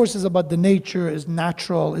 of course, is about the nature, is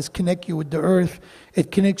natural, is connect you with the earth,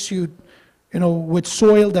 it connects you, with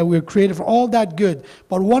soil that we're created for, all that good.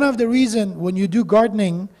 But one of the reasons when you do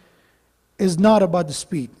gardening is not about the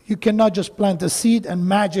speed. You cannot just plant a seed and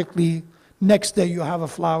magically next day you have a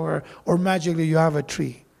flower or magically you have a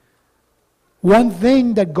tree. One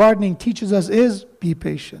thing that gardening teaches us is be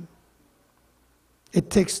patient. It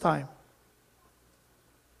takes time.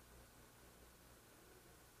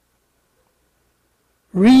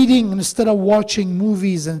 Reading instead of watching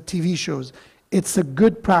movies and TV shows. It's a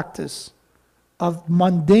good practice of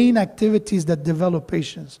mundane activities that develop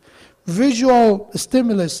patience. Visual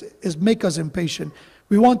stimulus make us impatient.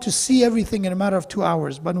 We want to see everything in a matter of 2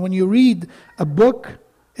 hours. But when you read a book,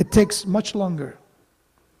 it takes much longer.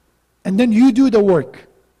 And then you do the work.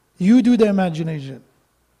 You do the imagination.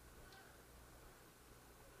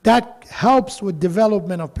 That helps with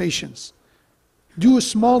development of patience. Do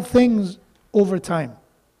small things over time.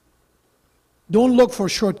 Don't look for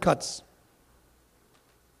shortcuts.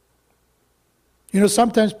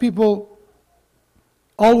 Sometimes people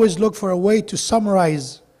always look for a way to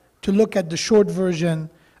summarize, to look at the short version,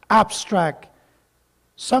 abstract.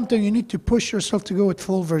 Sometimes you need to push yourself to go with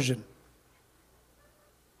full version.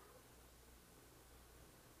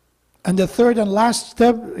 And the third and last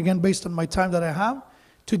step, again based on my time that I have,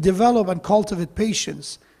 to develop and cultivate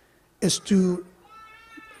patience is to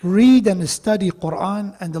read and study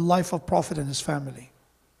Quran and the life of Prophet and his family.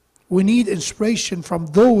 We need inspiration from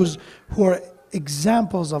those who are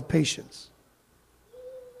examples of patience.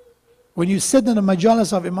 When you sit in the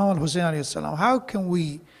majalis of Imam al-Hussein alayhi salam, how can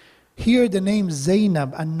we hear the name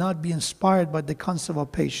Zainab and not be inspired by the concept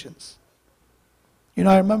of patience? You know,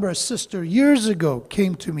 I remember a sister years ago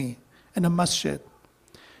came to me in a masjid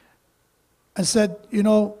and said, you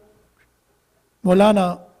know,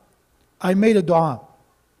 Maulana, I made a dua.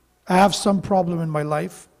 I have some problem in my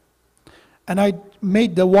life. And I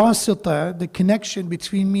made the wasita, the connection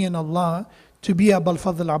between me and Allah, to be Abul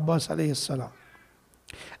Fadl Abbas alayhi salam.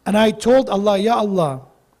 And I told Allah, Ya Allah,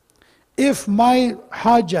 if my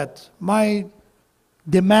hajat, my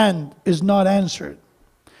demand is not answered,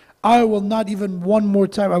 I will not even one more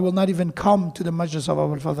time, I will not even come to the majlis of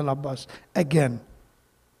Abul Fadl Abbas again.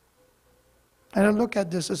 And I look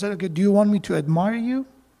at this, I said, okay, do you want me to admire you?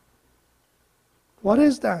 What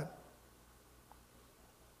is that?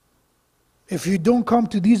 If you don't come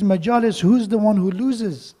to these majalis, who's the one who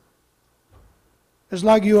loses? It's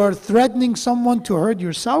like you are threatening someone to hurt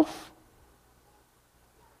yourself.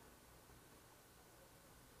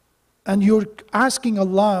 And you're asking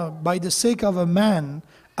Allah, by the sake of a man,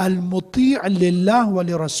 al-muti' lillah wa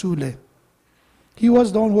li rasulih. He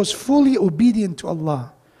was the one who was fully obedient to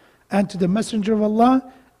Allah and to the Messenger of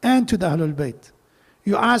Allah and to the Ahlul Bayt.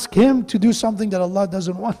 You ask him to do something that Allah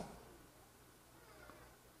doesn't want.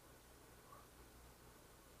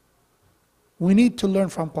 We need to learn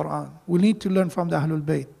from Quran. We need to learn from the Ahlul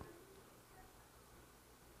Bayt.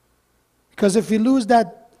 Because if we lose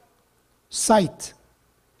that sight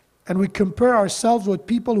and we compare ourselves with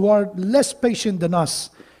people who are less patient than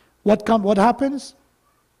us, what happens?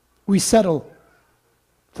 We settle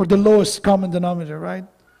for the lowest common denominator, right?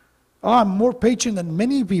 Oh, I'm more patient than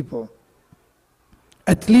many people.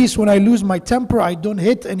 At least when I lose my temper, I don't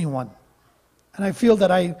hit anyone. And I feel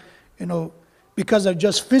that because I'm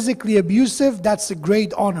just physically abusive, that's a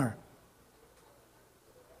great honor.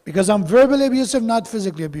 Because I'm verbally abusive, not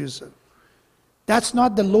physically abusive. That's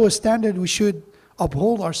not the lowest standard we should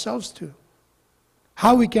uphold ourselves to.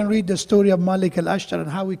 How we can read the story of Malik al-Ashtar and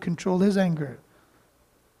how we control his anger.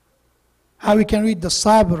 How we can read the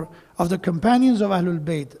sabr of the companions of Ahlul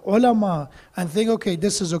Bayt, ulama, and think, okay,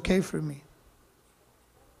 this is okay for me.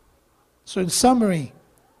 So in summary,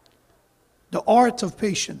 the art of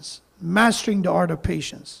patience, mastering the art of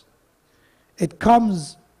patience, it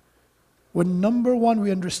comes when, number one, we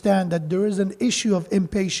understand that there is an issue of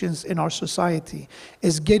impatience in our society.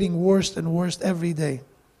 It's getting worse and worse every day.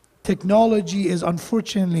 Technology is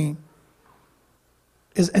unfortunately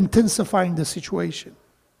intensifying the situation.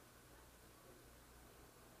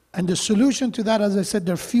 And the solution to that, as I said,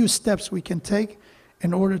 there are few steps we can take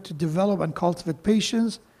in order to develop and cultivate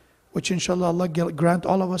patience, which inshallah Allah grant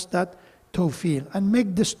all of us that tawfiq. And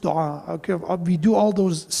make this dua. Okay, we do all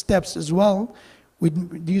those steps as well.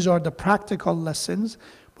 These are the practical lessons.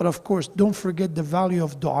 But of course, don't forget the value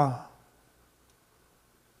of dua.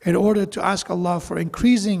 In order to ask Allah for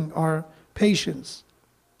increasing our patience,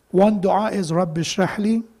 one dua is Rabbi shrah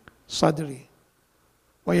li sadri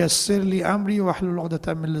wa yassir li amri wa hlul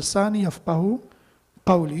 'uqdatan min lisani yafqahu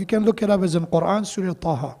qawli. You can look it up as in Quran, Surah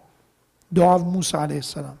Taha, dua of Musa alayhi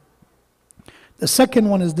salam. The second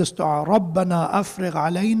one is this dua, Rabbana afrigh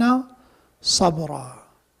alayna sabra,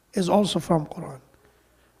 is also from Quran.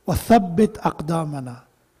 Wa thabbit aqdamana.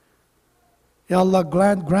 Ya Allah,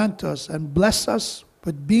 grant us and bless us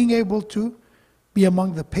with being able to be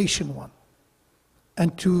among the patient one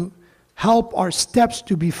and to help our steps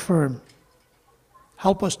to be firm.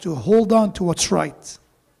 Help us to hold on to what's right.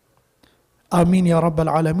 Ameen ya Rabbal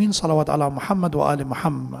Alameen. Salawat ala Muhammad wa ali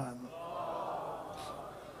Muhammad.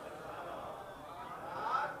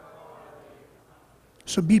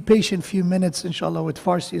 So be patient, few minutes inshallah with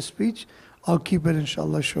Farsi speech. I'll keep it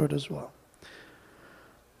inshallah short as well.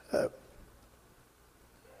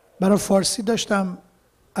 برای فارسی داشتم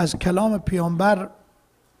از کلام پیامبر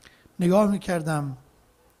نگاه میکردم.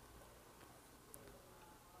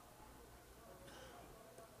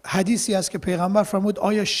 حدیثی است که پیغمبر فرمود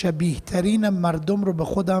آیا شبیه ترین مردم رو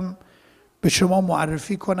به شما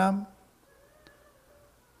معرفی کنم؟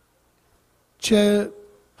 چه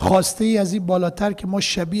خواسته ای از این بالاتر که ما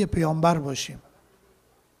شبیه پیامبر باشیم.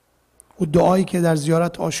 و دعایی که در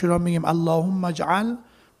زیارت عاشورا میگیم اللهم اجعل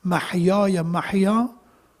محیای محیا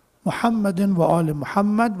محمد و آل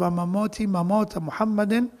محمد و مماتی ممات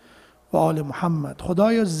محمد و آل محمد.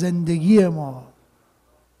 خدایا زندگی ما،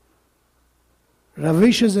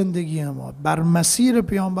 روش زندگی ما بر مسیر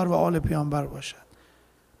پیامبر و آل پیامبر باشد،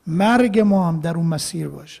 مرگ ما هم در اون مسیر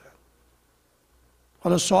باشد.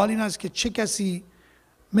 حالا سوال این است که چه کسی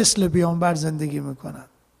مثل پیامبر زندگی میکنن؟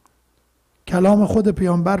 کلام خود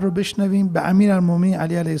پیامبر رو بشنویم. به امیرالمومنین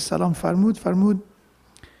علی علیه السلام فرمود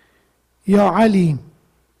یا علی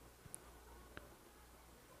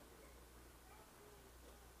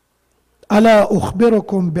الا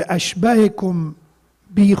اخبرکم باشبهکم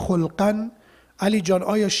بی خلقا، علی جان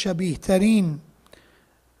آیا شبیه ترین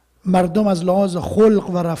مردم از لحاظ خلق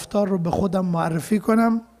و رفتار رو به خودم معرفی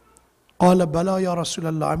کنم؟ قال بلا یا رسول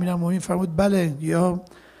الله، امیرالمومنین فرمود بله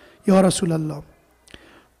یا رسول الله.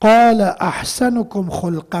 قال احسنکم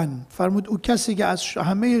خلقا، فرمود او کسی که از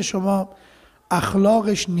همه شما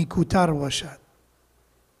اخلاقش نیکوتر باشد.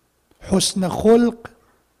 حسن خلق،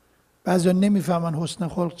 بعضی نمیفهمن حسن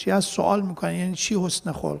خلق چی است، سوال میکنن یعنی چی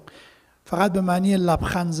حسن خلق؟ فقط به معنی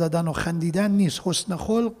لبخند زدن و خندیدن نیست. حسن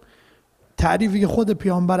خلق تعریفی که خود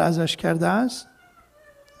پیامبر ازش کرده است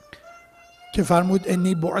که فرمود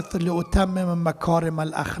انی بعثت لاتمم مکارم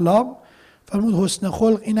الاخلاق، فرمود حسن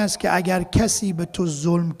خلق این است که اگر کسی به تو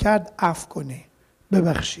ظلم کرد عفو کنی،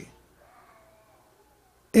 ببخشی.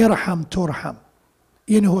 ارحم ترحم،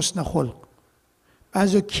 یعنی حسن خلق.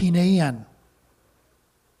 بعضی کینه‌ای ان،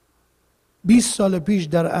 20 سال پیش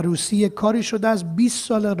در عروسی کاری شده است 20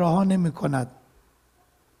 سال رها نمی کند،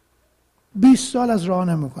 20 سال از رها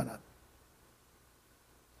نمی کند.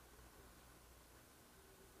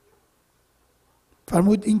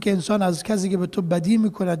 فرمود این که انسان از کسی که به تو بدی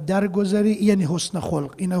میکند درگذری، یعنی حسن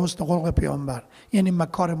خلق. این حسن خلق پیامبر، یعنی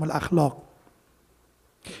مکارم الاخلاق.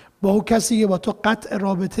 با او کسی که با تو قطع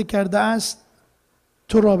رابطه کرده است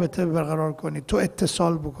تو رابطه برقرار کنی، تو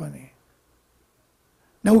اتصال بکنی.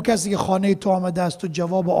 نه او کسی که خانه تو آمده است تو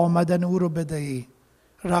جواب آمدن او رو بدهی،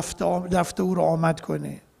 رفته او رو آمد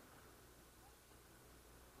کنی.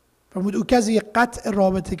 فرمود او کسی که قطع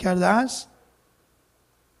رابطه کرده است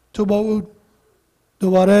تو با او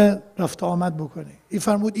دوباره رفت آمد بکنی. این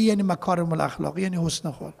فرمود این یعنی مکارم الاخلاق، یعنی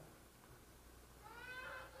حسن خلق.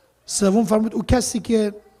 سوم فرمود او کسی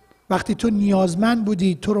که وقتی تو نیازمند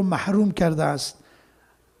بودی تو رو محروم کرده است،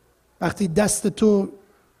 وقتی دست تو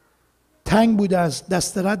تنگ بوده است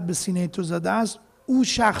دست رد به سینه تو زده است، او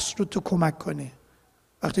شخص رو تو کمک کنی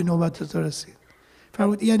وقتی نوبت تو رسید.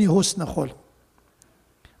 فرمود یعنی حسن خلق.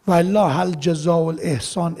 و الله هل جزاء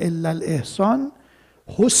الاحسان الا الاحسان،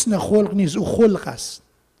 حسن خلق نیست، او خلق است.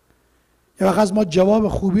 یه وقت از ما جواب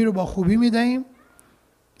خوبی رو با خوبی میدهیم،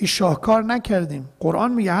 این شاهکار نکردیم.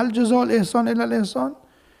 قرآن میگه هل جزاء الاحسان الا الاحسان،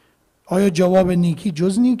 آیا جواب نیکی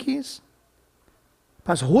جز نیکی است؟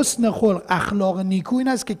 پس حسن خلق، اخلاق نیکو این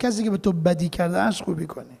است که کسی که به تو بدی کرده است خوبی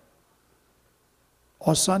کنی.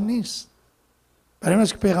 آسان نیست. برای این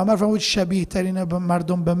است که پیغمبر فرمود شبیه ترین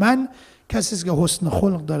مردم به من کسی است که حسن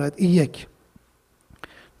خلق دارد. این یک.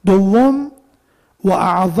 دوم و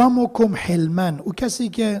اعظمکم حلما، او کسی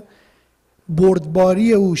که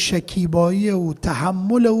بردباری او، شکیبایی او،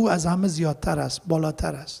 تحمل او از همه زیادتر است،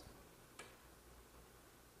 بالاتر است.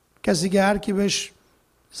 کسی که هر کی بهش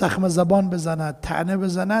زخم زبان بزند، طعنه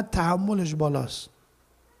بزند، تحملش بالاست.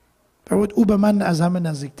 فرمود او به من از همه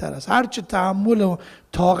نزدیکتر است. هرچه تحمل و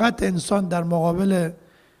طاقت انسان در مقابل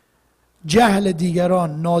جهل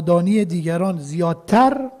دیگران، نادانی دیگران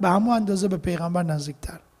زیادتر، به همون اندازه به پیغمبر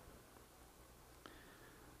نزدیکتر.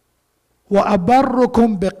 و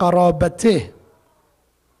ابرکم بقرابته،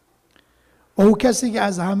 و او کسی که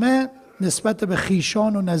از همه نسبت به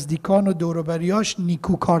خیشان و نزدیکان و دوروبریاش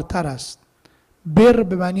نیکوکارتر است. بر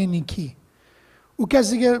به معنی نیکی. او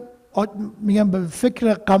کسی که میگم به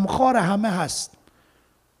فکر غمخوار همه هست.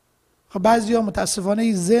 خب بعضیا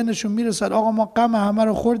متاسفانه ذهنشون میرسد آقا ما غم همه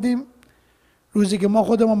رو خوردیم، روزی که ما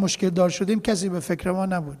خودمون مشکل دار شدیم کسی به فکر ما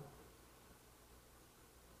نبود.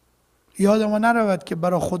 یاد ما نرود که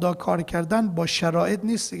برای خدا کار کردن با شرایط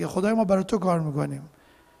نیست که خدای ما برای تو کار میکنیم.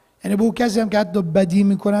 یعنی به او کسی هم که حتی بدی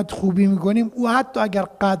میکند خوبی میکنیم، او حتی اگر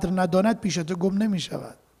قدر نداند پیش تو گم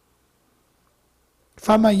نمیشود.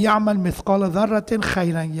 فمن یعمل مثقال ذره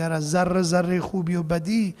خیرا یره، ذره ذره خوبی و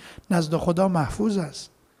بدی نزد خدا محفوظ است.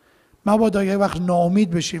 مبادا یک وقت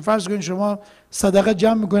ناامید بشین. فرض کنید شما صدقه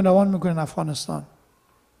جمع میکنین روان میکنین افغانستان،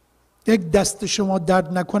 یک دست شما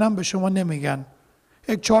درد نکنم به شما نمیگن،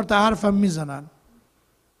 یک 4 تا حرف هم میزنن.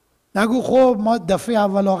 نگو خب ما دفعه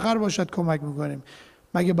اول آخر باشد کمک میکنیم.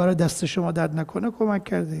 مگه برای دست شما درد نکنه کمک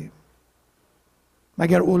کردیم؟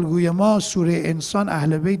 مگر الگوی ما سوره انسان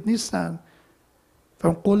اهل بیت نیستن؟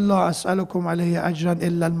 فقل لا اسألكم علیه اجرا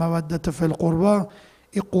الا المودة فی القربى.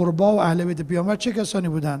 این قربا و اهل بیت پیامبر چه کسانی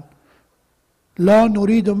بودن؟ لا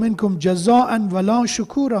نرید منکم جزاء ولا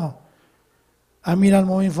شکورا.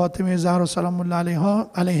 امیرالمومنین فاطمه زهرا سلام الله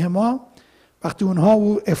علیهما وقتی اونها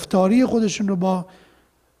و افطاری خودشون رو با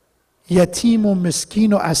یتیم و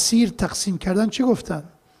مسکین و اسیر تقسیم کردن چی گفتن؟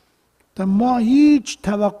 ما هیچ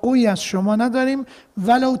توقعی از شما نداریم،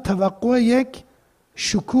 ولو توقع یک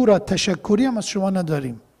شکر تشکری هم از شما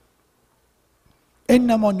نداریم.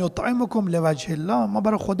 انما نطعمکم لوجه الله، ما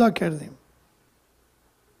برای خدا کردیم.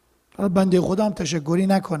 بنده خدا هم تشکری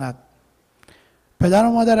نکند، پدر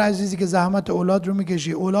و مادر عزیزی که زحمت اولاد رو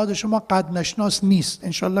میکشی، اولاد شما قد نشناس نیست،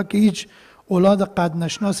 انشالله که هیچ اولاد قد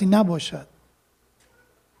نشناسی نباشد،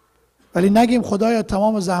 ولی نگیم خدایا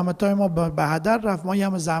تمام زحمت‌های ما به هدر رفت، ما یه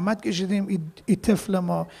همه زحمت کشیدیم، این طفل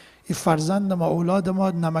ما، این فرزند ما، اولاد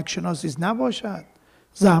ما نمک شناسی نباشد.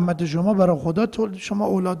 زحمت شما برای خدا شما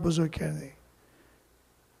اولاد بزرگ کردی،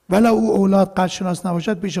 ولی او اولاد قد شناس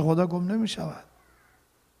نباشد پیش خدا گم نمی شود.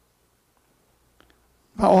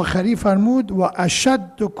 و آخری فرمود و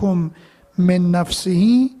اشدکم من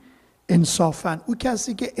نفسه انصافا، او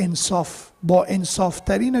کسی که انصاف با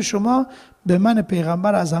انصافترین شما به من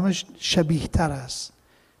پیغمبر از همه شبیه تر است،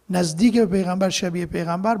 نزدیک به پیغمبر، شبیه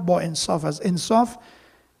پیغمبر، با انصاف است. انصاف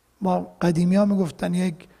ما قدیمی ها میگفتن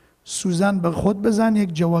یک سوزن به خود بزن،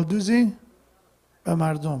 یک جوالدوزی به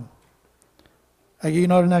مردم. اگه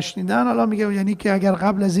اینا رو نشنیدن حالا میگه یعنی که اگر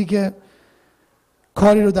قبل از اینکه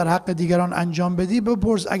کاری رو در حق دیگران انجام بدی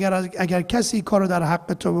بپرس اگر کسی کار رو در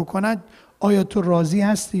حق تو بکند آیا تو راضی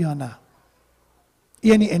هستی یا نه.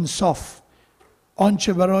 یعنی انصاف،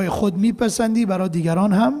 آنچه برای خود میپسندی برای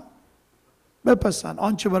دیگران هم بپسند،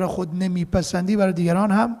 آنچه برای خود نمیپسندی برای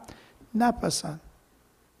دیگران هم نپسند.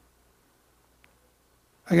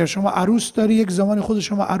 اگر شما عروس داری، یک زمانی خود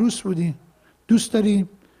شما عروس بودی،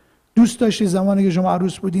 دوست داشتی زمانی که شما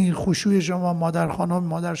عروس بودی خشوع شما، مادر خانم،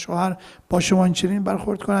 مادر شوهر با شما اینچنین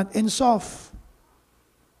برخورد کنند. انصاف.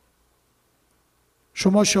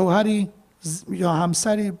 شما شوهری یا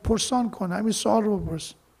همسری پرسان کن، همین سوال رو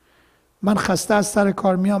بپرس. من خسته از سر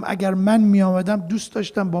کار میام، اگر من میامدم دوست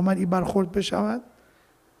داشتم با من این برخورد بشود؟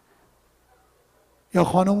 یا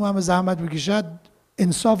خانم هم زحمت میکشد،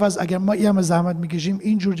 انصاف از اگر ما هم زحمت میکشیم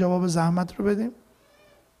اینجور جواب زحمت رو بدیم؟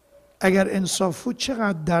 اگر انصاف بود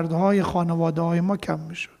چقدر دردهای خانواده های ما کم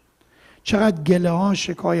میشد، چقدر گله ها،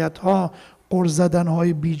 شکایت ها، غر زدن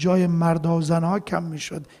های بیجای مردها و زنها کم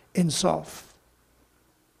میشد. انصاف.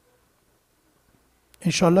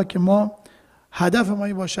 انشالله که ما هدف ما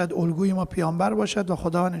این باشد، الگوی ما پیامبر باشد و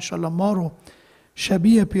خداوند انشالله ما رو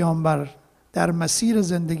شبیه پیامبر در مسیر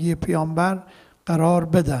زندگی پیامبر قرار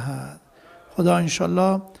بدهد. خدا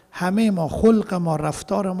انشالله همه ما، خلق ما،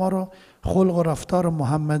 رفتار ما رو خلق و رفتار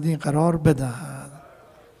محمدی قرار بدهد.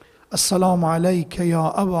 السلام علیک یا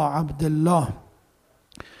ابا عبدالله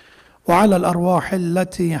وعلى الارواح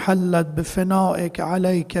التي حلت بفنائك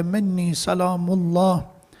عليك مني سلام الله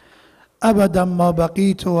ابدا ما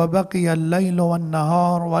بقيت وبقي الليل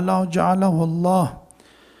والنهار ولا جعله الله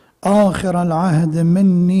آخر العهد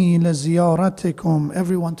مني لزيارتكم.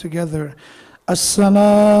 Everyone together.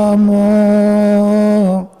 السلام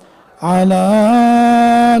على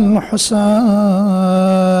الحسين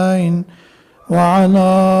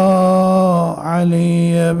وعلى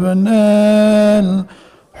علي بن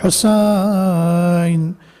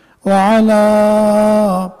الحسين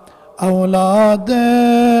وعلى أولاد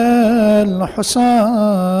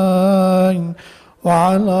الحسين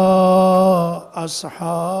وعلى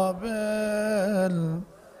أصحاب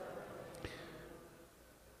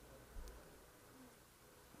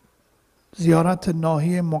زیارت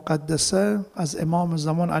ناحیه مقدسه از امام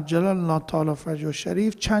زمان عجل الله تعالی فرجه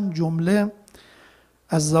الشریف چند جمله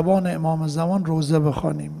از زبان امام زمان روزه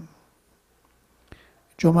بخوانیم.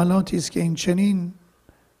 جملاتی است که این چنین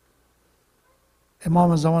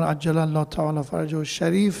امام زمان عجل الله تعالی فرجه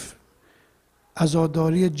الشریف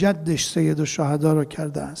عزاداری جدش سید الشهدا را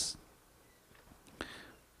کرده است.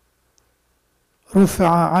 رفع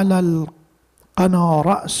علی القنا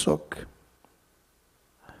رأسک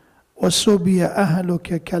و سبی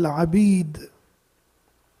اهلک کالعبید.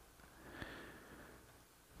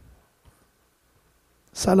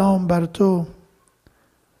 سلام بر تو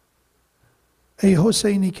ای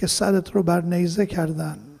حسینی که سرت رو بر نیزه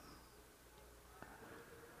کردن.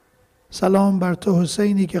 سلام بر تو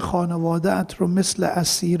حسینی که خانواده ات رو مثل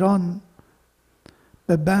اسیران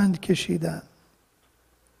به بند کشیدن.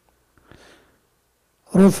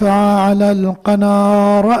 رفع علی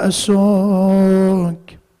القنا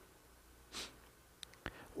رأسک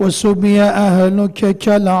و سبی اهلک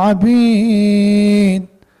کالعبید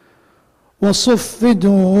و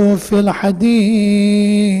صفدوا فی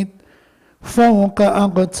الحدید فوق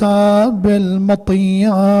اقتاب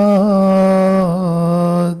المطیات.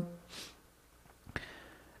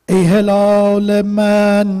 ای هلال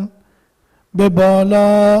من به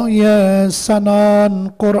بالای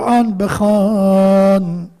سنان قرآن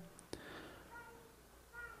بخوان.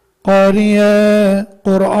 قاری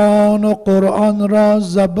قرآن و قرآن را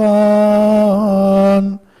زبان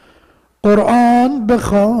قرآن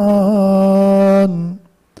بخوان.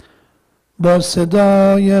 با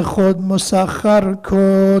صدای خود مسخر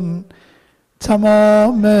کن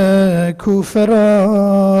تمام کوفه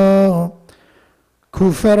را.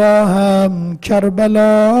 کوفه را هم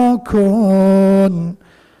کربلا کن،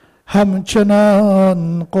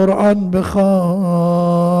 همچنان قرآن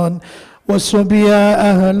بخوان. و سبی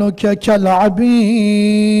اهلک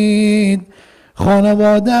کالعبید،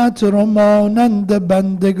 خانوادت رو مانند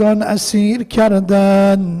بندگان اسیر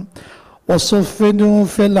کردن. و صفدوا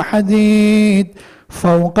فی الحدید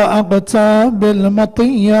فوق اقطاب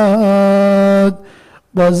المطیات،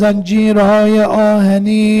 با زنجیرهای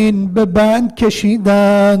آهنین به بند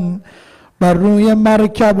کشیدن، بر روی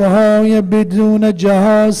مرکبهای بدون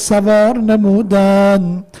جهاز سوار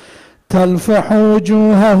نمودن. تلفح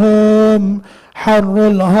وجوههم حر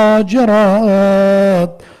الهاجرات،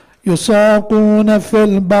 یساقون فی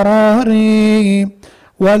البراری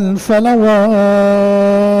والفلوات،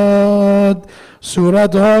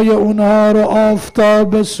 صورتهای اونها رو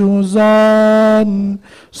آفتاب سوزان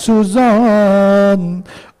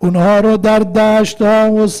اونها رو در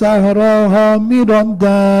دشتها و صحراها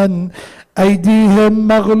میراندن. ایدیهم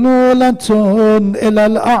مغلولتون الی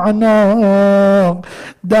الاعناق،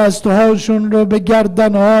 دستهاشون رو به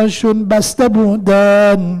گردنهاشون بسته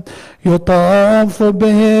بودن. یطاف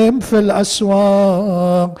بهم فی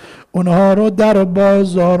الاسواق، اونها رو در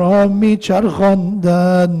بازارها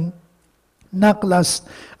میچرخاندن. نقل است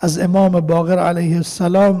از امام باقر علیه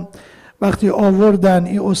السلام، وقتی آوردن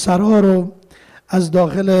این اسرا رو از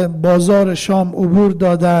داخل بازار شام عبور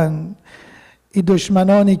دادن، این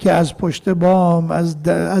دشمنانی که از پشت بام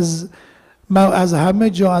از همه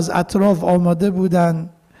جا از اطراف آماده بودن،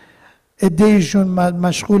 عده‌ایشون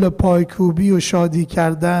مشغول پایکوبی و شادی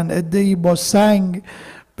کردن، عده‌ای با سنگ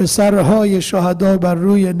به سرهای شهدا بر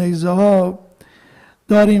روی نیزه ها.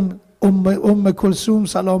 داریم ام کلثوم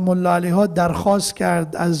سلام الله علیها درخواست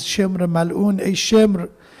کرد از شمر ملعون: ای شمر،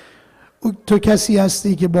 تو کسی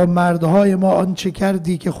هستی که با مردهای ما آنچه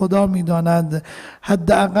کردی که خدا میداند،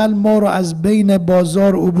 حداقل ما رو از بین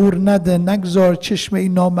بازار عبور نده، نگذار چشم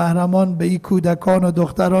این نامحرمان به این کودکان و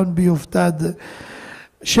دختران بیفتد.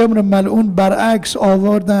 شمر ملعون برعکس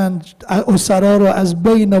آوردند، اسرا رو از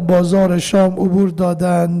بین بازار شام عبور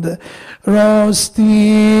دادند.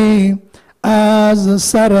 راستی از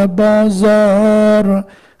سر بازار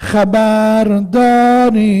خبر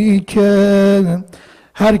داری که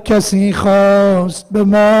هر کسی خواست به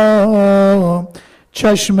ما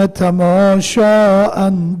چشم تماشا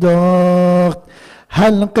انداخت.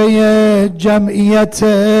 حلقه جمعیت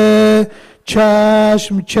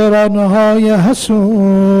چشم چرانهای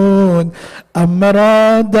حسود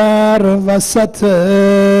امرا در وسط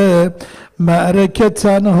معرکه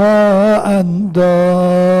تنها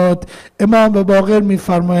انداد. امام باقر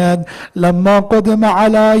میفرماید: لما قدم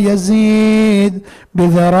علی یزید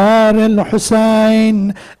بذرار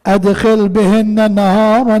الحسین ادخل بهن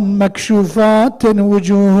نهارا مکشوفات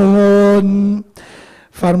وجوهون.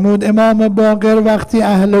 فرمود امام باقر وقتی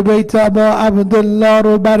اهل بیت ابا عبدالله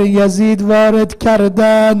رو بر یزید وارد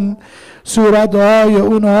کردن، صورتهای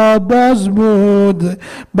اونها باز بود،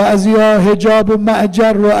 بعضی ها حجاب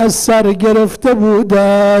معجر رو از سر گرفته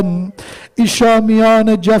بودن.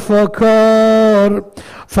 شامیان جفاکار،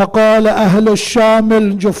 فقال اهل الشام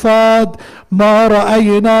الجفاد ما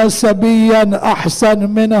رأينا سبيا احسن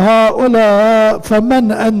من هؤلاء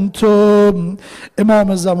فمن انتم.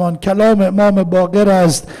 امام زمان کلام امام باقر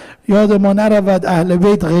است، یاد ما نرود اهل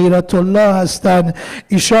بیت غیرت الله هستند.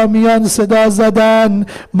 ایشامیان صدا زدن: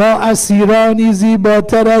 ما اسیرانی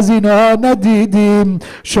زیباتر از اینها ندیدیم،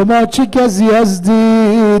 شما چه کسی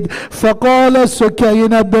هستید؟ فقال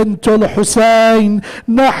سکینه بنت الحسین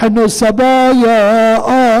نحن سبایا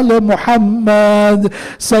آل محمد.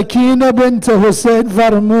 سکینه بنت حسین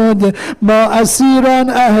فرمود: ما اسیران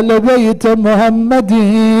اهل بیت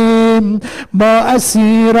محمدیم، ما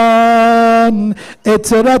اسیران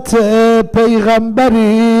اطرت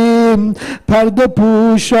پیغمبریم، پرده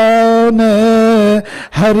پوشان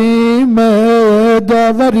حریم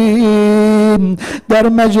داوریم. در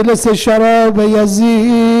مجلس شراب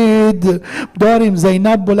یزید داریم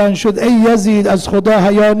زینب بلند شد: ای یزید، از خدا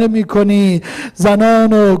حیا نمی کنی؟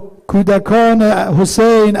 زنان و کودکان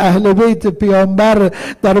حسین اهل بیت پیامبر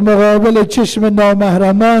در مقابل چشم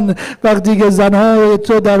نامحرمان، وقتی که زنهای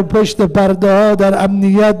تو در پشت پرده ها در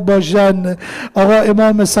امنیت باشن. آقا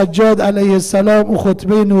امام سجاد علیه السلام او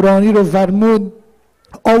خطبه نورانی رو فرمود: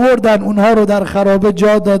 آوردن اونها رو در خرابه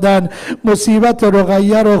جا دادن. مصیبت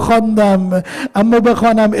رقیه رو خواندم، اما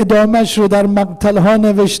بخوانم ادامش رو در مقتلها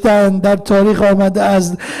نوشتن. در تاریخ آمده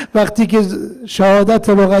از وقتی که شهادت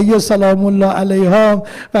رقیه سلام الله علیها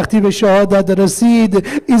وقتی به شهادت رسید،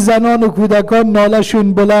 این زنان و کودکان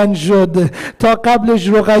نالشون بلند شد. تا قبلش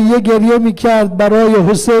رقیه گریه میکرد، برای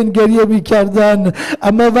حسین گریه میکردن،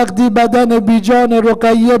 اما وقتی بدن بیجان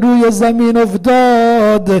رقیه روی زمین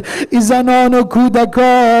افتاد، این زنان و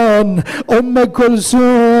کودکان، ام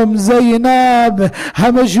کلثوم، زینب،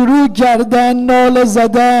 همه شروع کردن ناله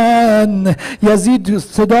زدن. یزید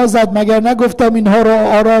صدا زد مگر نگفتم اینها رو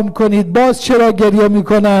آرام کنید؟ باز چرا گریه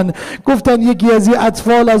میکنن؟ گفتن یکی از این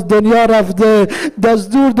اطفال از دنیا رفته.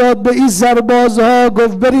 دستور داد به این سربازها،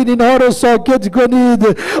 گفت برین اینها رو ساکت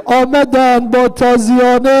کنید. آمدن با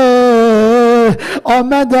تازیانه،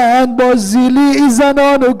 آمدن با زیلی این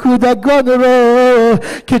زنان و کودکان رو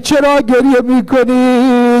که چرا گریه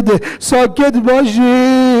میکنید؟ ساکت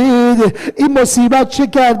باشید. این مصیبت چه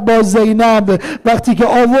کرد با زینب؟ وقتی که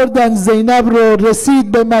آوردن زینب رو،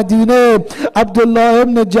 رسید به مدینه، عبدالله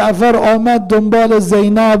ابن جعفر آمد دنبال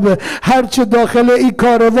زینب. هرچه داخل این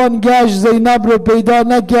کاروان گشت زینب رو پیدا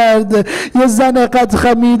نکرد. یه زن قد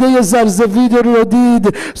خمیده یه سرسفید رو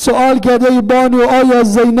دید، سوال کرده ای بانو آیا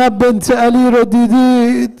زینب بنت علی رو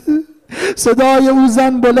دیدید؟ صدای او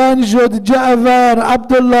زن بلند شد، جعفر،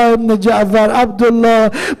 عبدالله ابن جعفر،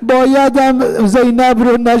 عبدالله بایدم زینب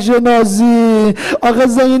رو نشناسی. آخه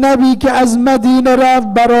زینبی که از مدینه رفت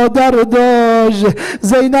برادر داشت،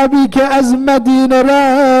 زینبی که از مدینه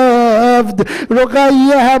رفت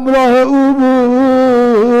رقیه همراه او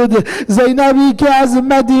بود، زینبی که از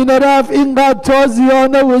مدینه رفت اینقدر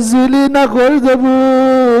تازیانه و زیلی نخورده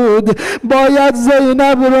بود. باید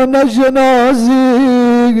زینب رو نشناسی.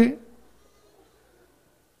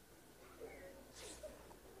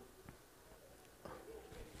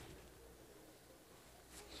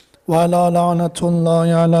 ولا لعنة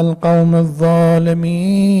الله على القوم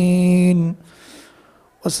الظالمين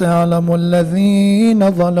وسيعلم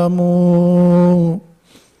الذين ظلموا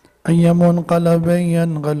أي منقلب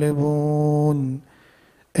ينقلبون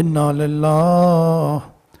إنا لله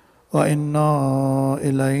وإنا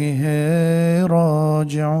إليه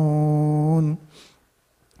راجعون.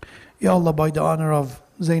 Ya Allah, by the honor of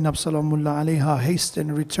Zainab Salamullah alayha,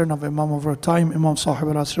 hasten return of Imam of our time, Imam Sahib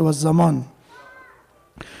al-Asr wa Zaman.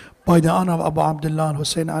 By the honor of Abu Abdullah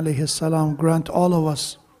Hussein alayhi salam, grant all of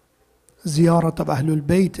us ziyarat of Ahlul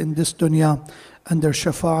Bayt in this dunya and their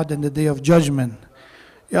shafa'at in the day of judgment.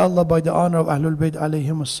 Ya Allah, by the honor of Ahlul Bayt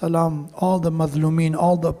alayhim salam, all the madhlumeen,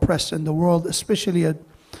 all the oppressed in the world, especially the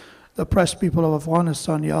oppressed people of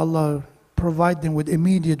Afghanistan, Ya Allah, provide them with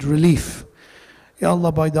immediate relief. Ya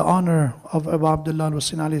Allah, by the honor of Abu Abdullah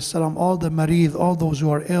Hussein alayhi salam, all the marid, all those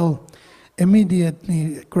who are ill,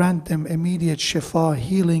 immediately grant them immediate shifa,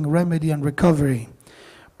 healing, remedy and recovery.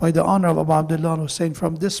 By the honor of Abu Abdullah Hussein,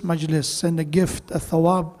 from this majlis, send a gift, a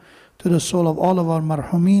thawab, to the soul of all of our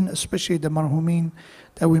marhumin, especially the marhumin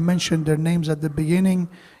that we mentioned their names at the beginning.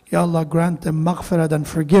 Ya Allah, grant them maghfirah and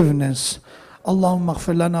forgiveness. Allahumma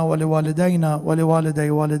aghfir lana wa liwalidayna wa liwaliday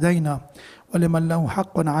walidayna wa liman lahu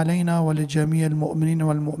haqqun alayna wa li jami' al-mu'minin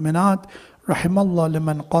wal-mu'minat. Rahimallah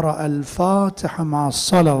liman qara'a al-Fatiha ma'a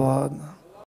as-salawat.